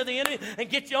plan of the enemy and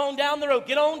get you on down the road.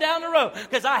 Get on down the road,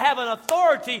 because I have an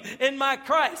authority in my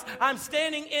Christ. I'm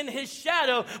standing in his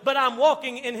shadow, but I'm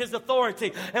walking in his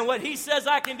authority. And what he says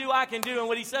I can do, I can do. And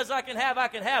what he says I can have, I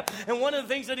can have. And one of the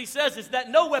things that he says is that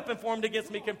no weapon formed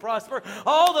against me can prosper.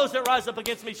 All those that rise up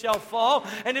against me shall fall.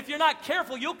 And if you're not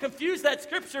careful, you'll confuse that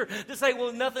scripture to say,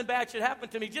 well, nothing bad should happen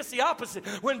to me. Just the opposite.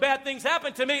 When bad things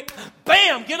happen to me,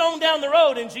 bam, get on down the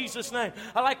road in Jesus' name.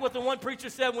 I like what the one preacher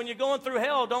said, when you're going through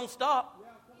hell, don't stop.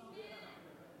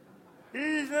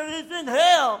 It's in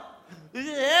hell.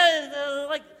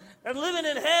 Like I'm living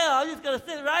in hell. I'm just going to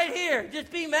sit right here.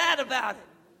 Just be mad about it.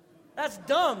 That's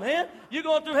dumb, man. You're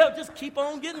going through hell. Just keep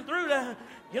on getting through that.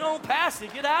 Get on past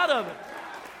it. Get out of it.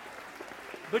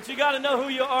 But you got to know who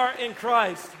you are in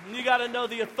Christ. And you got to know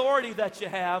the authority that you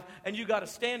have, and you got to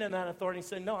stand in that authority and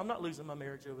say, no, I'm not losing my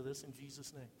marriage over this in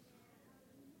Jesus' name.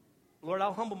 Lord,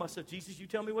 I'll humble myself. Jesus, you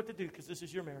tell me what to do because this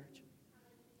is your marriage.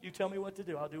 You tell me what to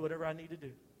do. I'll do whatever I need to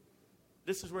do.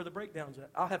 This is where the breakdown's at.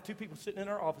 I'll have two people sitting in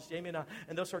our office, Jamie and I,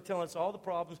 and they'll start telling us all the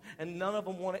problems, and none of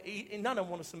them want to eat, and none of them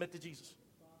want to submit to Jesus.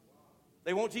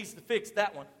 They want Jesus to fix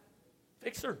that one.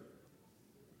 Fix her.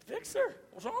 Fix her.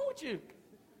 What's wrong with you? You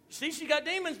see she got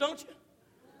demons, don't you?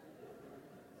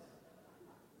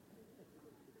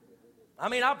 I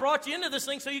mean, I brought you into this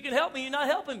thing so you can help me. You're not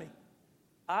helping me.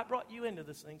 I brought you into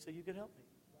this thing so you could help me.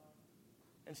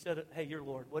 Instead of, hey, you're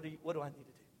Lord, what do I need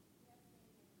to do?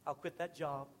 I'll quit that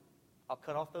job. I'll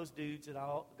cut off those dudes that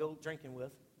I'll go drinking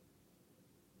with.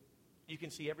 You can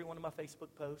see every one of my Facebook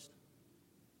posts.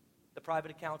 The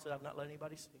private accounts that I've not let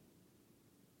anybody see.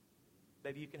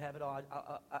 Maybe you can have it all.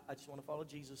 I just want to follow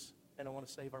Jesus, and I want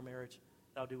to save our marriage,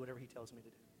 and I'll do whatever he tells me to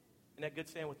do. Isn't that good?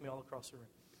 Stand with me all across the room.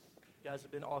 You guys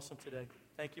have been awesome today.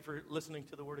 Thank you for listening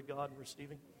to the Word of God and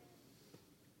receiving.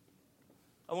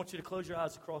 I want you to close your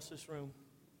eyes across this room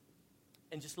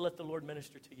and just let the Lord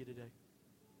minister to you today.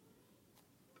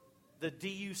 The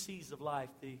DUCs of life,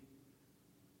 the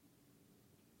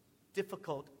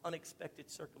difficult, unexpected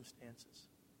circumstances.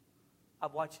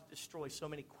 I've watched it destroy so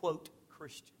many, quote,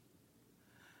 Christians.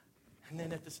 And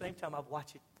then at the same time, I've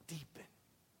watched it deepen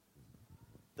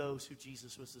those who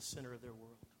Jesus was the center of their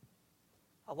world.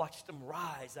 I watched them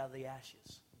rise out of the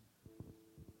ashes,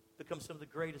 become some of the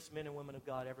greatest men and women of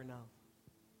God ever known.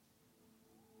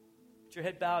 With your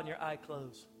head bowed and your eye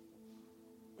closed,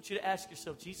 I want you to ask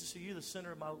yourself, Jesus, are you the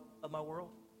center of my world?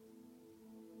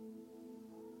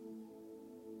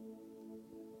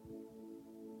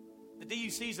 The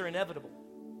DUCs are inevitable.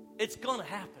 It's going to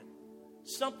happen.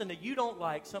 Something that you don't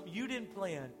like, something you didn't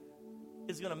plan,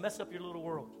 is going to mess up your little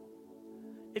world.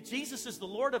 If Jesus is the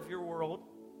Lord of your world,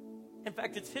 in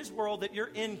fact, it's his world that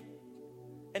you're in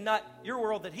and not your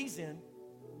world that he's in,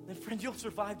 then friend, you'll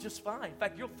survive just fine. In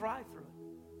fact, you'll thrive through it.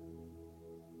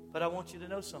 But I want you to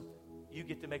know something. You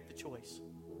get to make the choice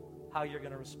how you're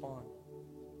going to respond.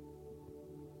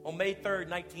 On May 3rd,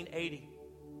 1980,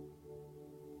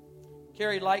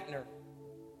 Carrie Leitner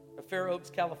of Fair Oaks,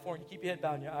 California, keep your head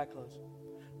bowed and your eye closed,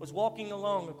 was walking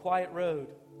along a quiet road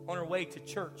on her way to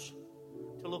church,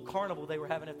 to a little carnival they were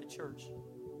having at the church.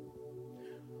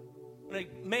 When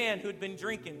a man who had been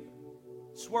drinking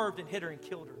swerved and hit her and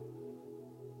killed her.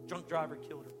 Drunk driver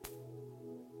killed her.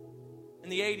 In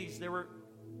the 80s, there were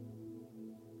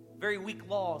very weak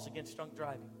laws against drunk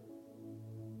driving.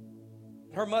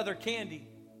 Her mother, Candy,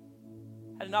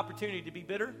 had an opportunity to be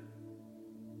bitter,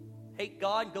 hate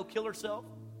God, and go kill herself,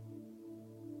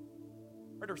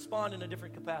 or to respond in a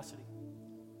different capacity.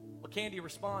 Well, Candy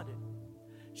responded.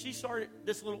 She started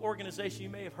this little organization, you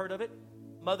may have heard of it,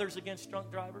 Mothers Against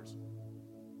Drunk Drivers.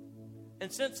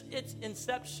 And since its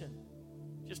inception,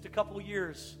 just a couple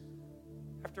years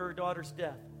after her daughter's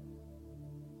death,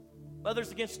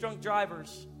 Mothers Against Drunk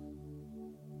Drivers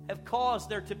have caused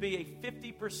there to be a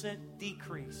 50%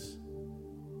 decrease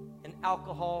in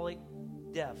alcoholic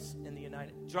deaths in the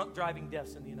drunk driving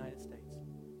deaths in the United States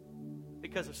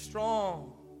because of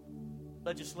strong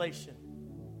legislation,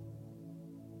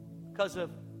 because of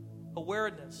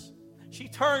awareness. She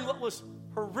turned what was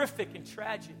horrific and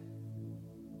tragic,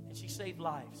 and she saved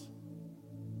lives.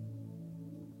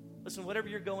 Listen, whatever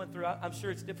you're going through, I'm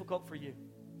sure it's difficult for you.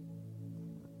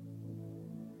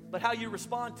 But how you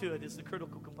respond to it is the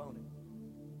critical component.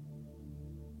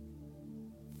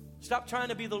 Stop trying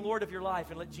to be the Lord of your life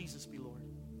and let Jesus be Lord.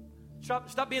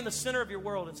 Stop being the center of your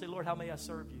world and say, Lord, how may I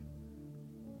serve you?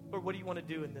 Lord, what do you want to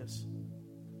do in this?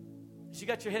 As you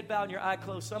got your head bowed and your eye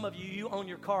closed, some of you own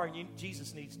your car and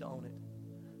Jesus needs to own it.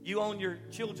 You own your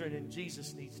children and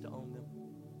Jesus needs to own them.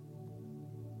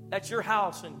 That's your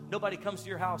house and nobody comes to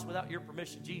your house without your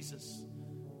permission. Jesus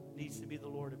needs to be the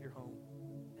Lord of your home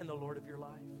and the Lord of your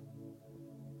life.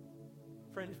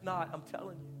 Friend, if not, I'm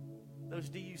telling you, those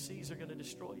DUCs are going to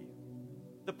destroy you.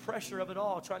 The pressure of it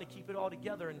all, trying to keep it all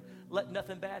together and let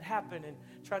nothing bad happen and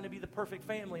trying to be the perfect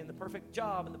family and the perfect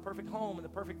job and the perfect home and the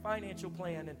perfect financial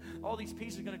plan and all these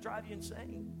pieces are going to drive you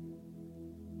insane.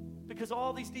 Because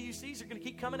all these DUCs are going to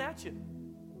keep coming at you.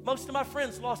 Most of my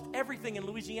friends lost everything in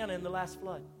Louisiana in the last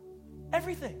flood.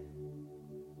 Everything.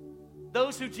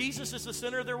 Those who Jesus is the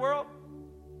center of their world,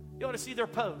 you ought to see their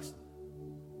post.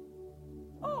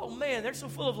 Oh man, they're so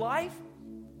full of life.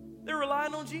 They're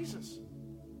relying on Jesus.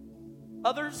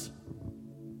 Others,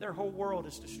 their whole world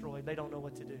is destroyed. They don't know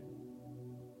what to do.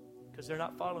 Because they're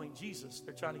not following Jesus.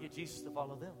 They're trying to get Jesus to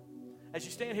follow them. As you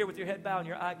stand here with your head bowed and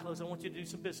your eye closed, I want you to do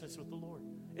some business with the Lord.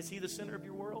 Is he the center of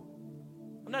your world?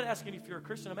 I'm not asking if you're a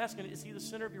Christian. I'm asking, is he the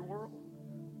center of your world?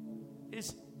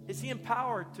 Is he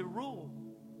empowered to rule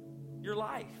your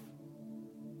life?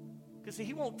 Because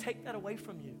he won't take that away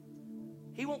from you.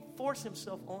 He won't force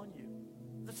himself on you.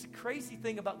 That's the crazy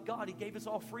thing about God. He gave us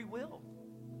all free will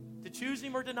to choose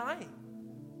him or deny him,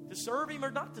 to serve him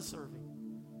or not to serve him,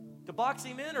 to box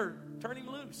him in or turn him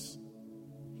loose.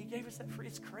 He gave us that free.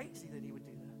 It's crazy that he would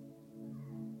do that.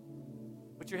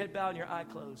 With your head bowed and your eye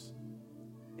closed,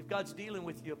 if God's dealing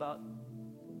with you about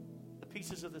the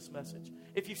pieces of this message,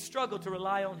 if you've struggled to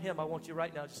rely on him, I want you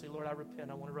right now to say, Lord, I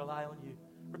repent. I want to rely on you.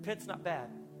 Repent's not bad.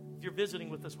 If you're visiting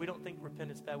with us, we don't think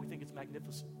repentance is bad. We think it's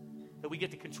magnificent. That we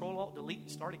get to control, alt, delete, and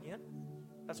start again.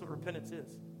 That's what repentance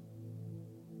is.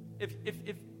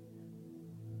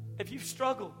 If you've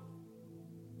struggled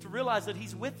to realize that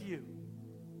he's with you,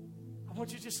 I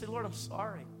want you to just say, Lord, I'm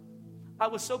sorry. I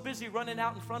was so busy running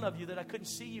out in front of you that I couldn't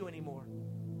see you anymore.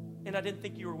 And I didn't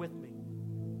think you were with me.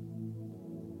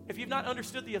 If you've not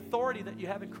understood the authority that you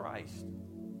have in Christ,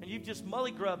 and you've just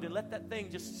mully-grubbed and let that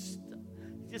thing just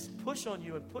push on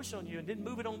you and didn't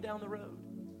move it on down the road,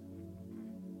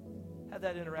 have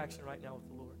that interaction right now with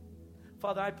the Lord.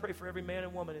 Father, I pray for every man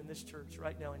and woman in this church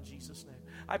right now in Jesus' name.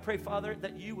 I pray, Father,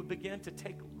 that you would begin to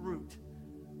take root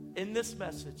in this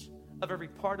message of every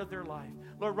part of their life.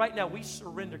 Lord, right now we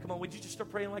surrender. Come on, would you just start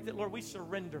praying like that? Lord, we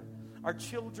surrender our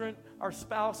children, our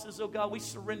spouses, oh God, we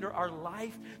surrender our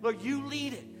life. Lord, you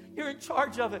lead it. You're in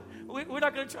charge of it. We're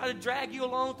not going to try to drag you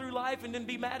along through life and then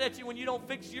be mad at you when you don't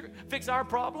fix our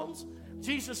problems.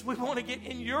 Jesus, we want to get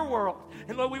in your world.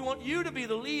 And Lord, we want you to be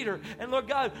the leader. And Lord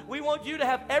God, we want you to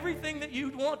have everything that you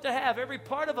want to have. Every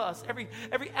part of us, every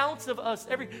ounce of us,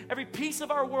 every piece of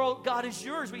our world, God, is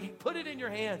yours. We put it in your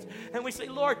hands. And we say,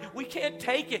 Lord, we can't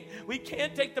take it. We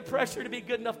can't take the pressure to be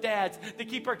good enough dads to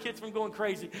keep our kids from going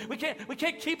crazy. We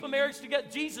can't keep a marriage together.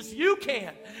 Jesus, you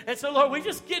can. And so, Lord, we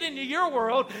just get into your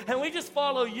world and we just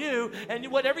follow you.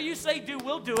 And whatever you say do,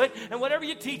 we'll do it. And whatever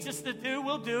you teach us to do,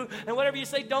 we'll do. And whatever you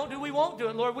say don't do, we won't do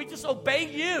it, Lord. We just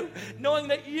obey you, knowing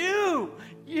that you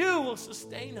will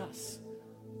sustain us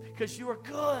because you are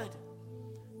good.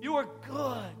 You are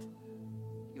good.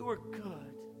 You are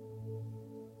good.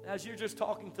 As you're just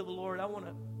talking to the Lord, I want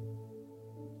to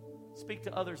speak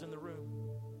to others in the room.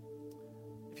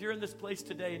 If you're in this place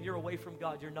today and you're away from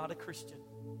God, you're not a Christian.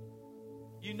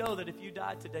 You know that if you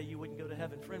died today, you wouldn't go to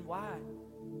heaven. Friend, why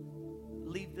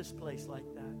leave this place like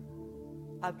that?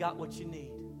 I've got what you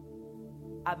need.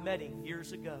 I met him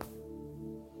years ago,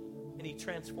 and he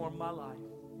transformed my life.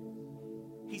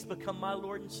 He's become my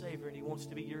Lord and Savior, and he wants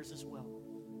to be yours as well.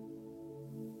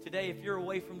 Today, if you're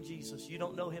away from Jesus, you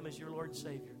don't know him as your Lord and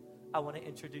Savior, I want to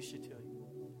introduce you to him.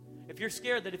 If you're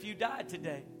scared that if you died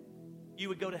today, you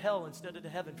would go to hell instead of to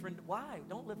heaven, friend, why?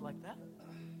 Don't live like that.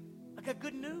 I got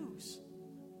good news.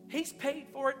 He's paid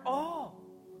for it all.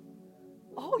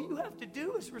 All you have to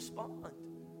do is respond.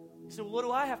 So what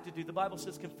do I have to do? The Bible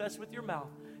says, confess with your mouth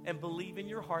and believe in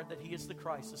your heart that he is the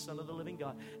Christ, the Son of the living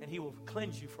God, and he will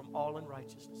cleanse you from all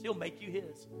unrighteousness. He'll make you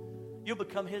his. You'll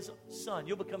become his son.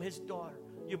 You'll become his daughter.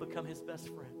 You'll become his best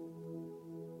friend.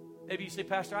 Maybe you say,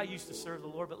 Pastor, I used to serve the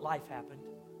Lord, but life happened.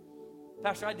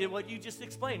 Pastor, I did what you just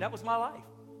explained. That was my life.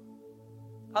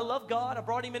 I love God. I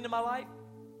brought him into my life,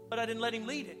 but I didn't let him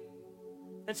lead it.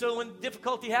 And so when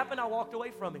difficulty happened, I walked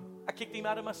away from him. I kicked him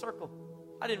out of my circle.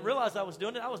 I didn't realize I was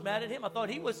doing it. I was mad at him. I thought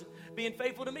he was being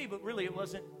faithful to me, but really it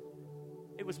wasn't.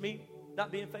 It was me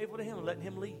not being faithful to him and letting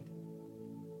him lead.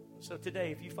 So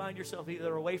today, if you find yourself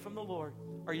either away from the Lord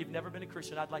or you've never been a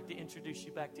Christian, I'd like to introduce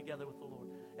you back together with the Lord.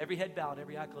 Every head bowed,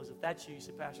 every eye closed. If that's you, you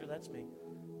say, Pastor, that's me.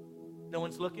 No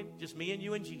one's looking, just me and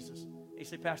you and Jesus. You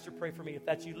say, Pastor, pray for me. If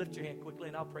that's you, lift your hand quickly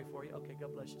and I'll pray for you. Okay,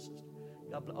 God bless you, sister.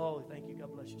 Oh, thank you.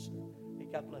 God bless you, sir. Hey,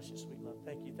 God bless you, sweet love.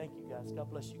 Thank you, guys.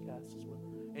 God bless you guys as well.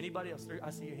 Anybody else? I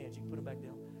see your hands. You can put them back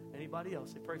down. Anybody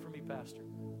else? Say, pray for me, Pastor.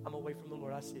 I'm away from the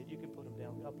Lord. I see it. You can put them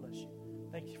down. God bless you.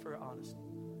 Thank you for your honesty.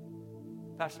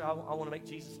 Pastor, I want to make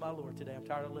Jesus my Lord today. I'm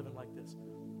tired of living like this.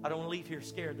 I don't want to leave here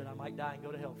scared that I might die and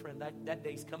go to hell. Friend, that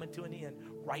day's coming to an end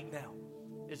right now.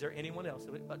 Is there anyone else?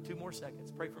 About 2 more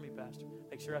seconds. Pray for me, Pastor.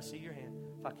 Make sure I see your hand.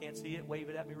 If I can't see it, wave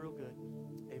it at me real good.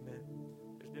 Amen.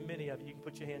 There's been many of you. You can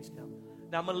put your hands down.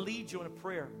 Now, I'm going to lead you in a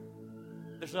prayer.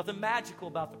 There's nothing magical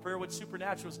about the prayer. What's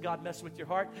supernatural is God messed with your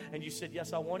heart, and you said,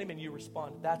 yes, I want him, and you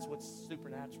responded. That's what's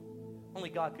supernatural. Only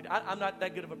God could. I'm not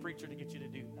that good of a preacher to get you to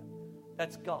do that.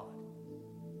 That's God.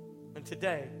 And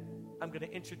today, I'm going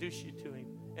to introduce you to him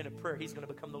in a prayer. He's going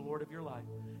to become the Lord of your life.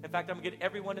 In fact, I'm going to get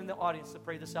everyone in the audience to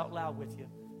pray this out loud with you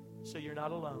so you're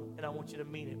not alone. And I want you to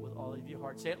mean it with all of your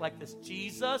heart. Say it like this.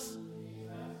 Jesus,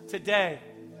 today,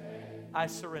 I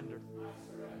surrender.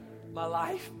 My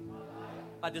life,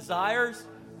 my desires,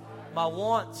 my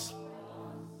wants.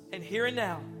 And here and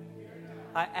now,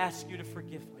 I ask you to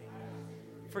forgive me.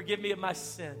 Forgive me of my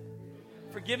sin.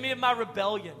 Forgive me of my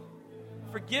rebellion.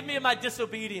 Forgive me of my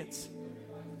disobedience.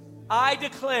 I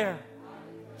declare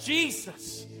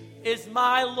Jesus is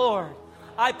my Lord.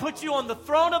 I put you on the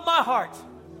throne of my heart.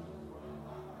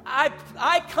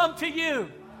 I come to you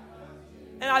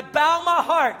and I bow my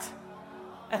heart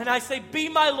and I say, be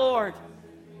my Lord.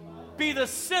 Be the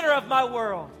center of my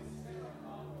world.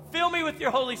 Fill me with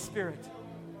your Holy Spirit.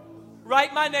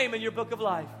 Write my name in your book of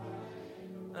life.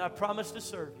 And I promise to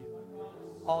serve you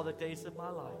all the days of my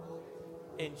life.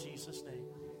 In Jesus' name.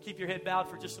 Keep your head bowed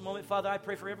for just a moment. Father, I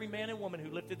pray for every man and woman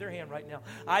who lifted their hand right now.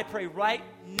 I pray right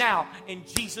now in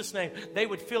Jesus' name they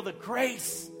would feel the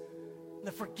grace and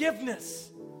the forgiveness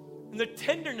and the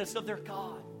tenderness of their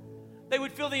God. They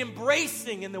would feel the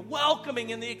embracing and the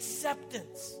welcoming and the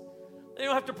acceptance. They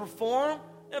don't have to perform.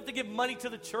 They don't have to give money to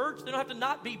the church. They don't have to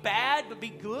not be bad but be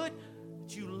good.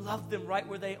 But you love them right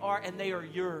where they are and they are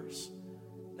yours.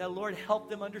 Now, Lord, help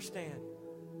them understand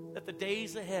that the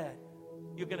days ahead,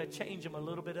 you're going to change them a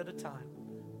little bit at a time.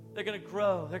 They're going to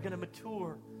grow. They're going to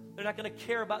mature. They're not going to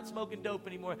care about smoking dope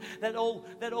anymore. That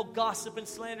old gossip and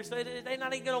slander, so they're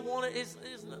not even going to want it.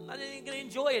 They're not even going to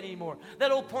enjoy it anymore.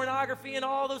 That old pornography and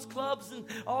all those clubs and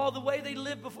all the way they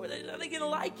lived before, they're not going to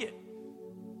like it.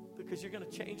 Because you're going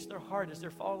to change their heart as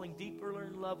they're falling deeper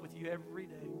in love with you every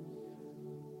day.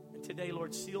 And today,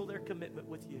 Lord, seal their commitment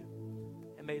with you.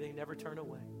 And may they never turn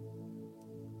away.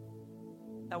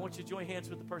 I want you to join hands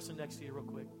with the person next to you real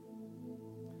quick.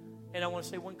 And I want to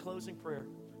say one closing prayer.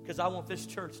 Because I want this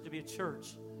church to be a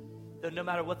church that no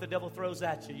matter what the devil throws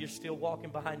at you, you're still walking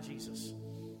behind Jesus.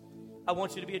 I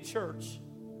want you to be a church.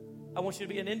 I want you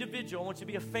to be an individual. I want you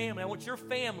to be a family. I want your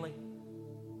family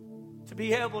to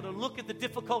be able to look at the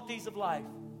difficulties of life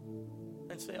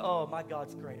and say, oh, my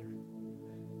God's greater.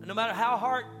 And no matter how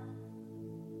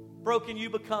heartbroken you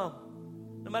become,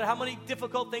 no matter how many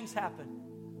difficult things happen,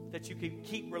 that you can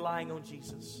keep relying on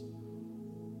Jesus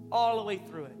all the way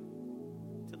through it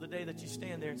till the day that you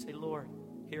stand there and say, Lord,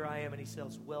 here I am. And he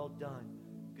says, well done,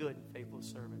 good and faithful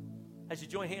servant. As you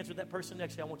join hands with that person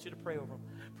next to you, I want you to pray over them.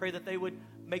 Pray that they would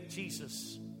make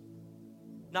Jesus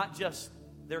not just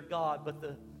their God, but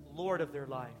the Lord of their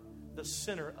life, the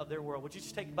center of their world. Would you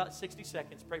just take about 60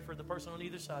 seconds, pray for the person on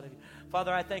either side of you.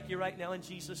 Father, I thank you right now in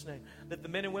Jesus' name that the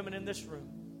men and women in this room,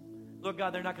 Lord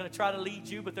God, they're not going to try to lead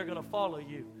you, but they're going to follow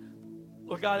you.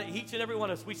 Lord God, each and every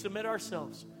one of us, we submit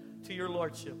ourselves to your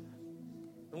lordship.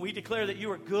 And we declare that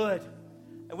you are good.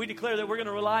 And we declare that we're going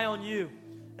to rely on you.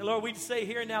 And Lord, we say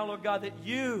here and now, Lord God, that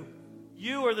you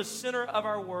are the center of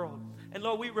our world. And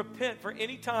Lord, we repent for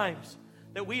any times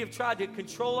that we have tried to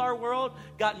control our world,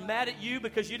 gotten mad at you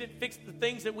because you didn't fix the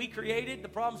things that we created, the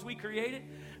problems we created.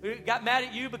 We got mad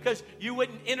at you because you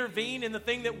wouldn't intervene in the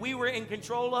thing that we were in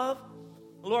control of.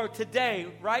 Lord, today,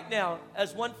 right now,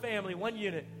 as one family, one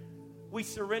unit, we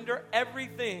surrender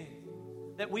everything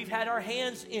that we've had our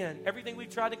hands in, everything we've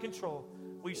tried to control,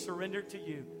 we surrender to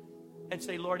you and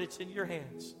say, Lord, it's in your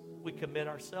hands. We commit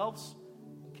ourselves,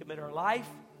 commit our life,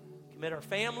 commit our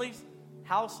families,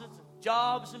 houses,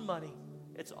 jobs, and money.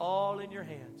 It's all in your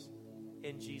hands.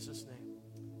 In Jesus' name.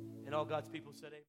 And all God's people said amen.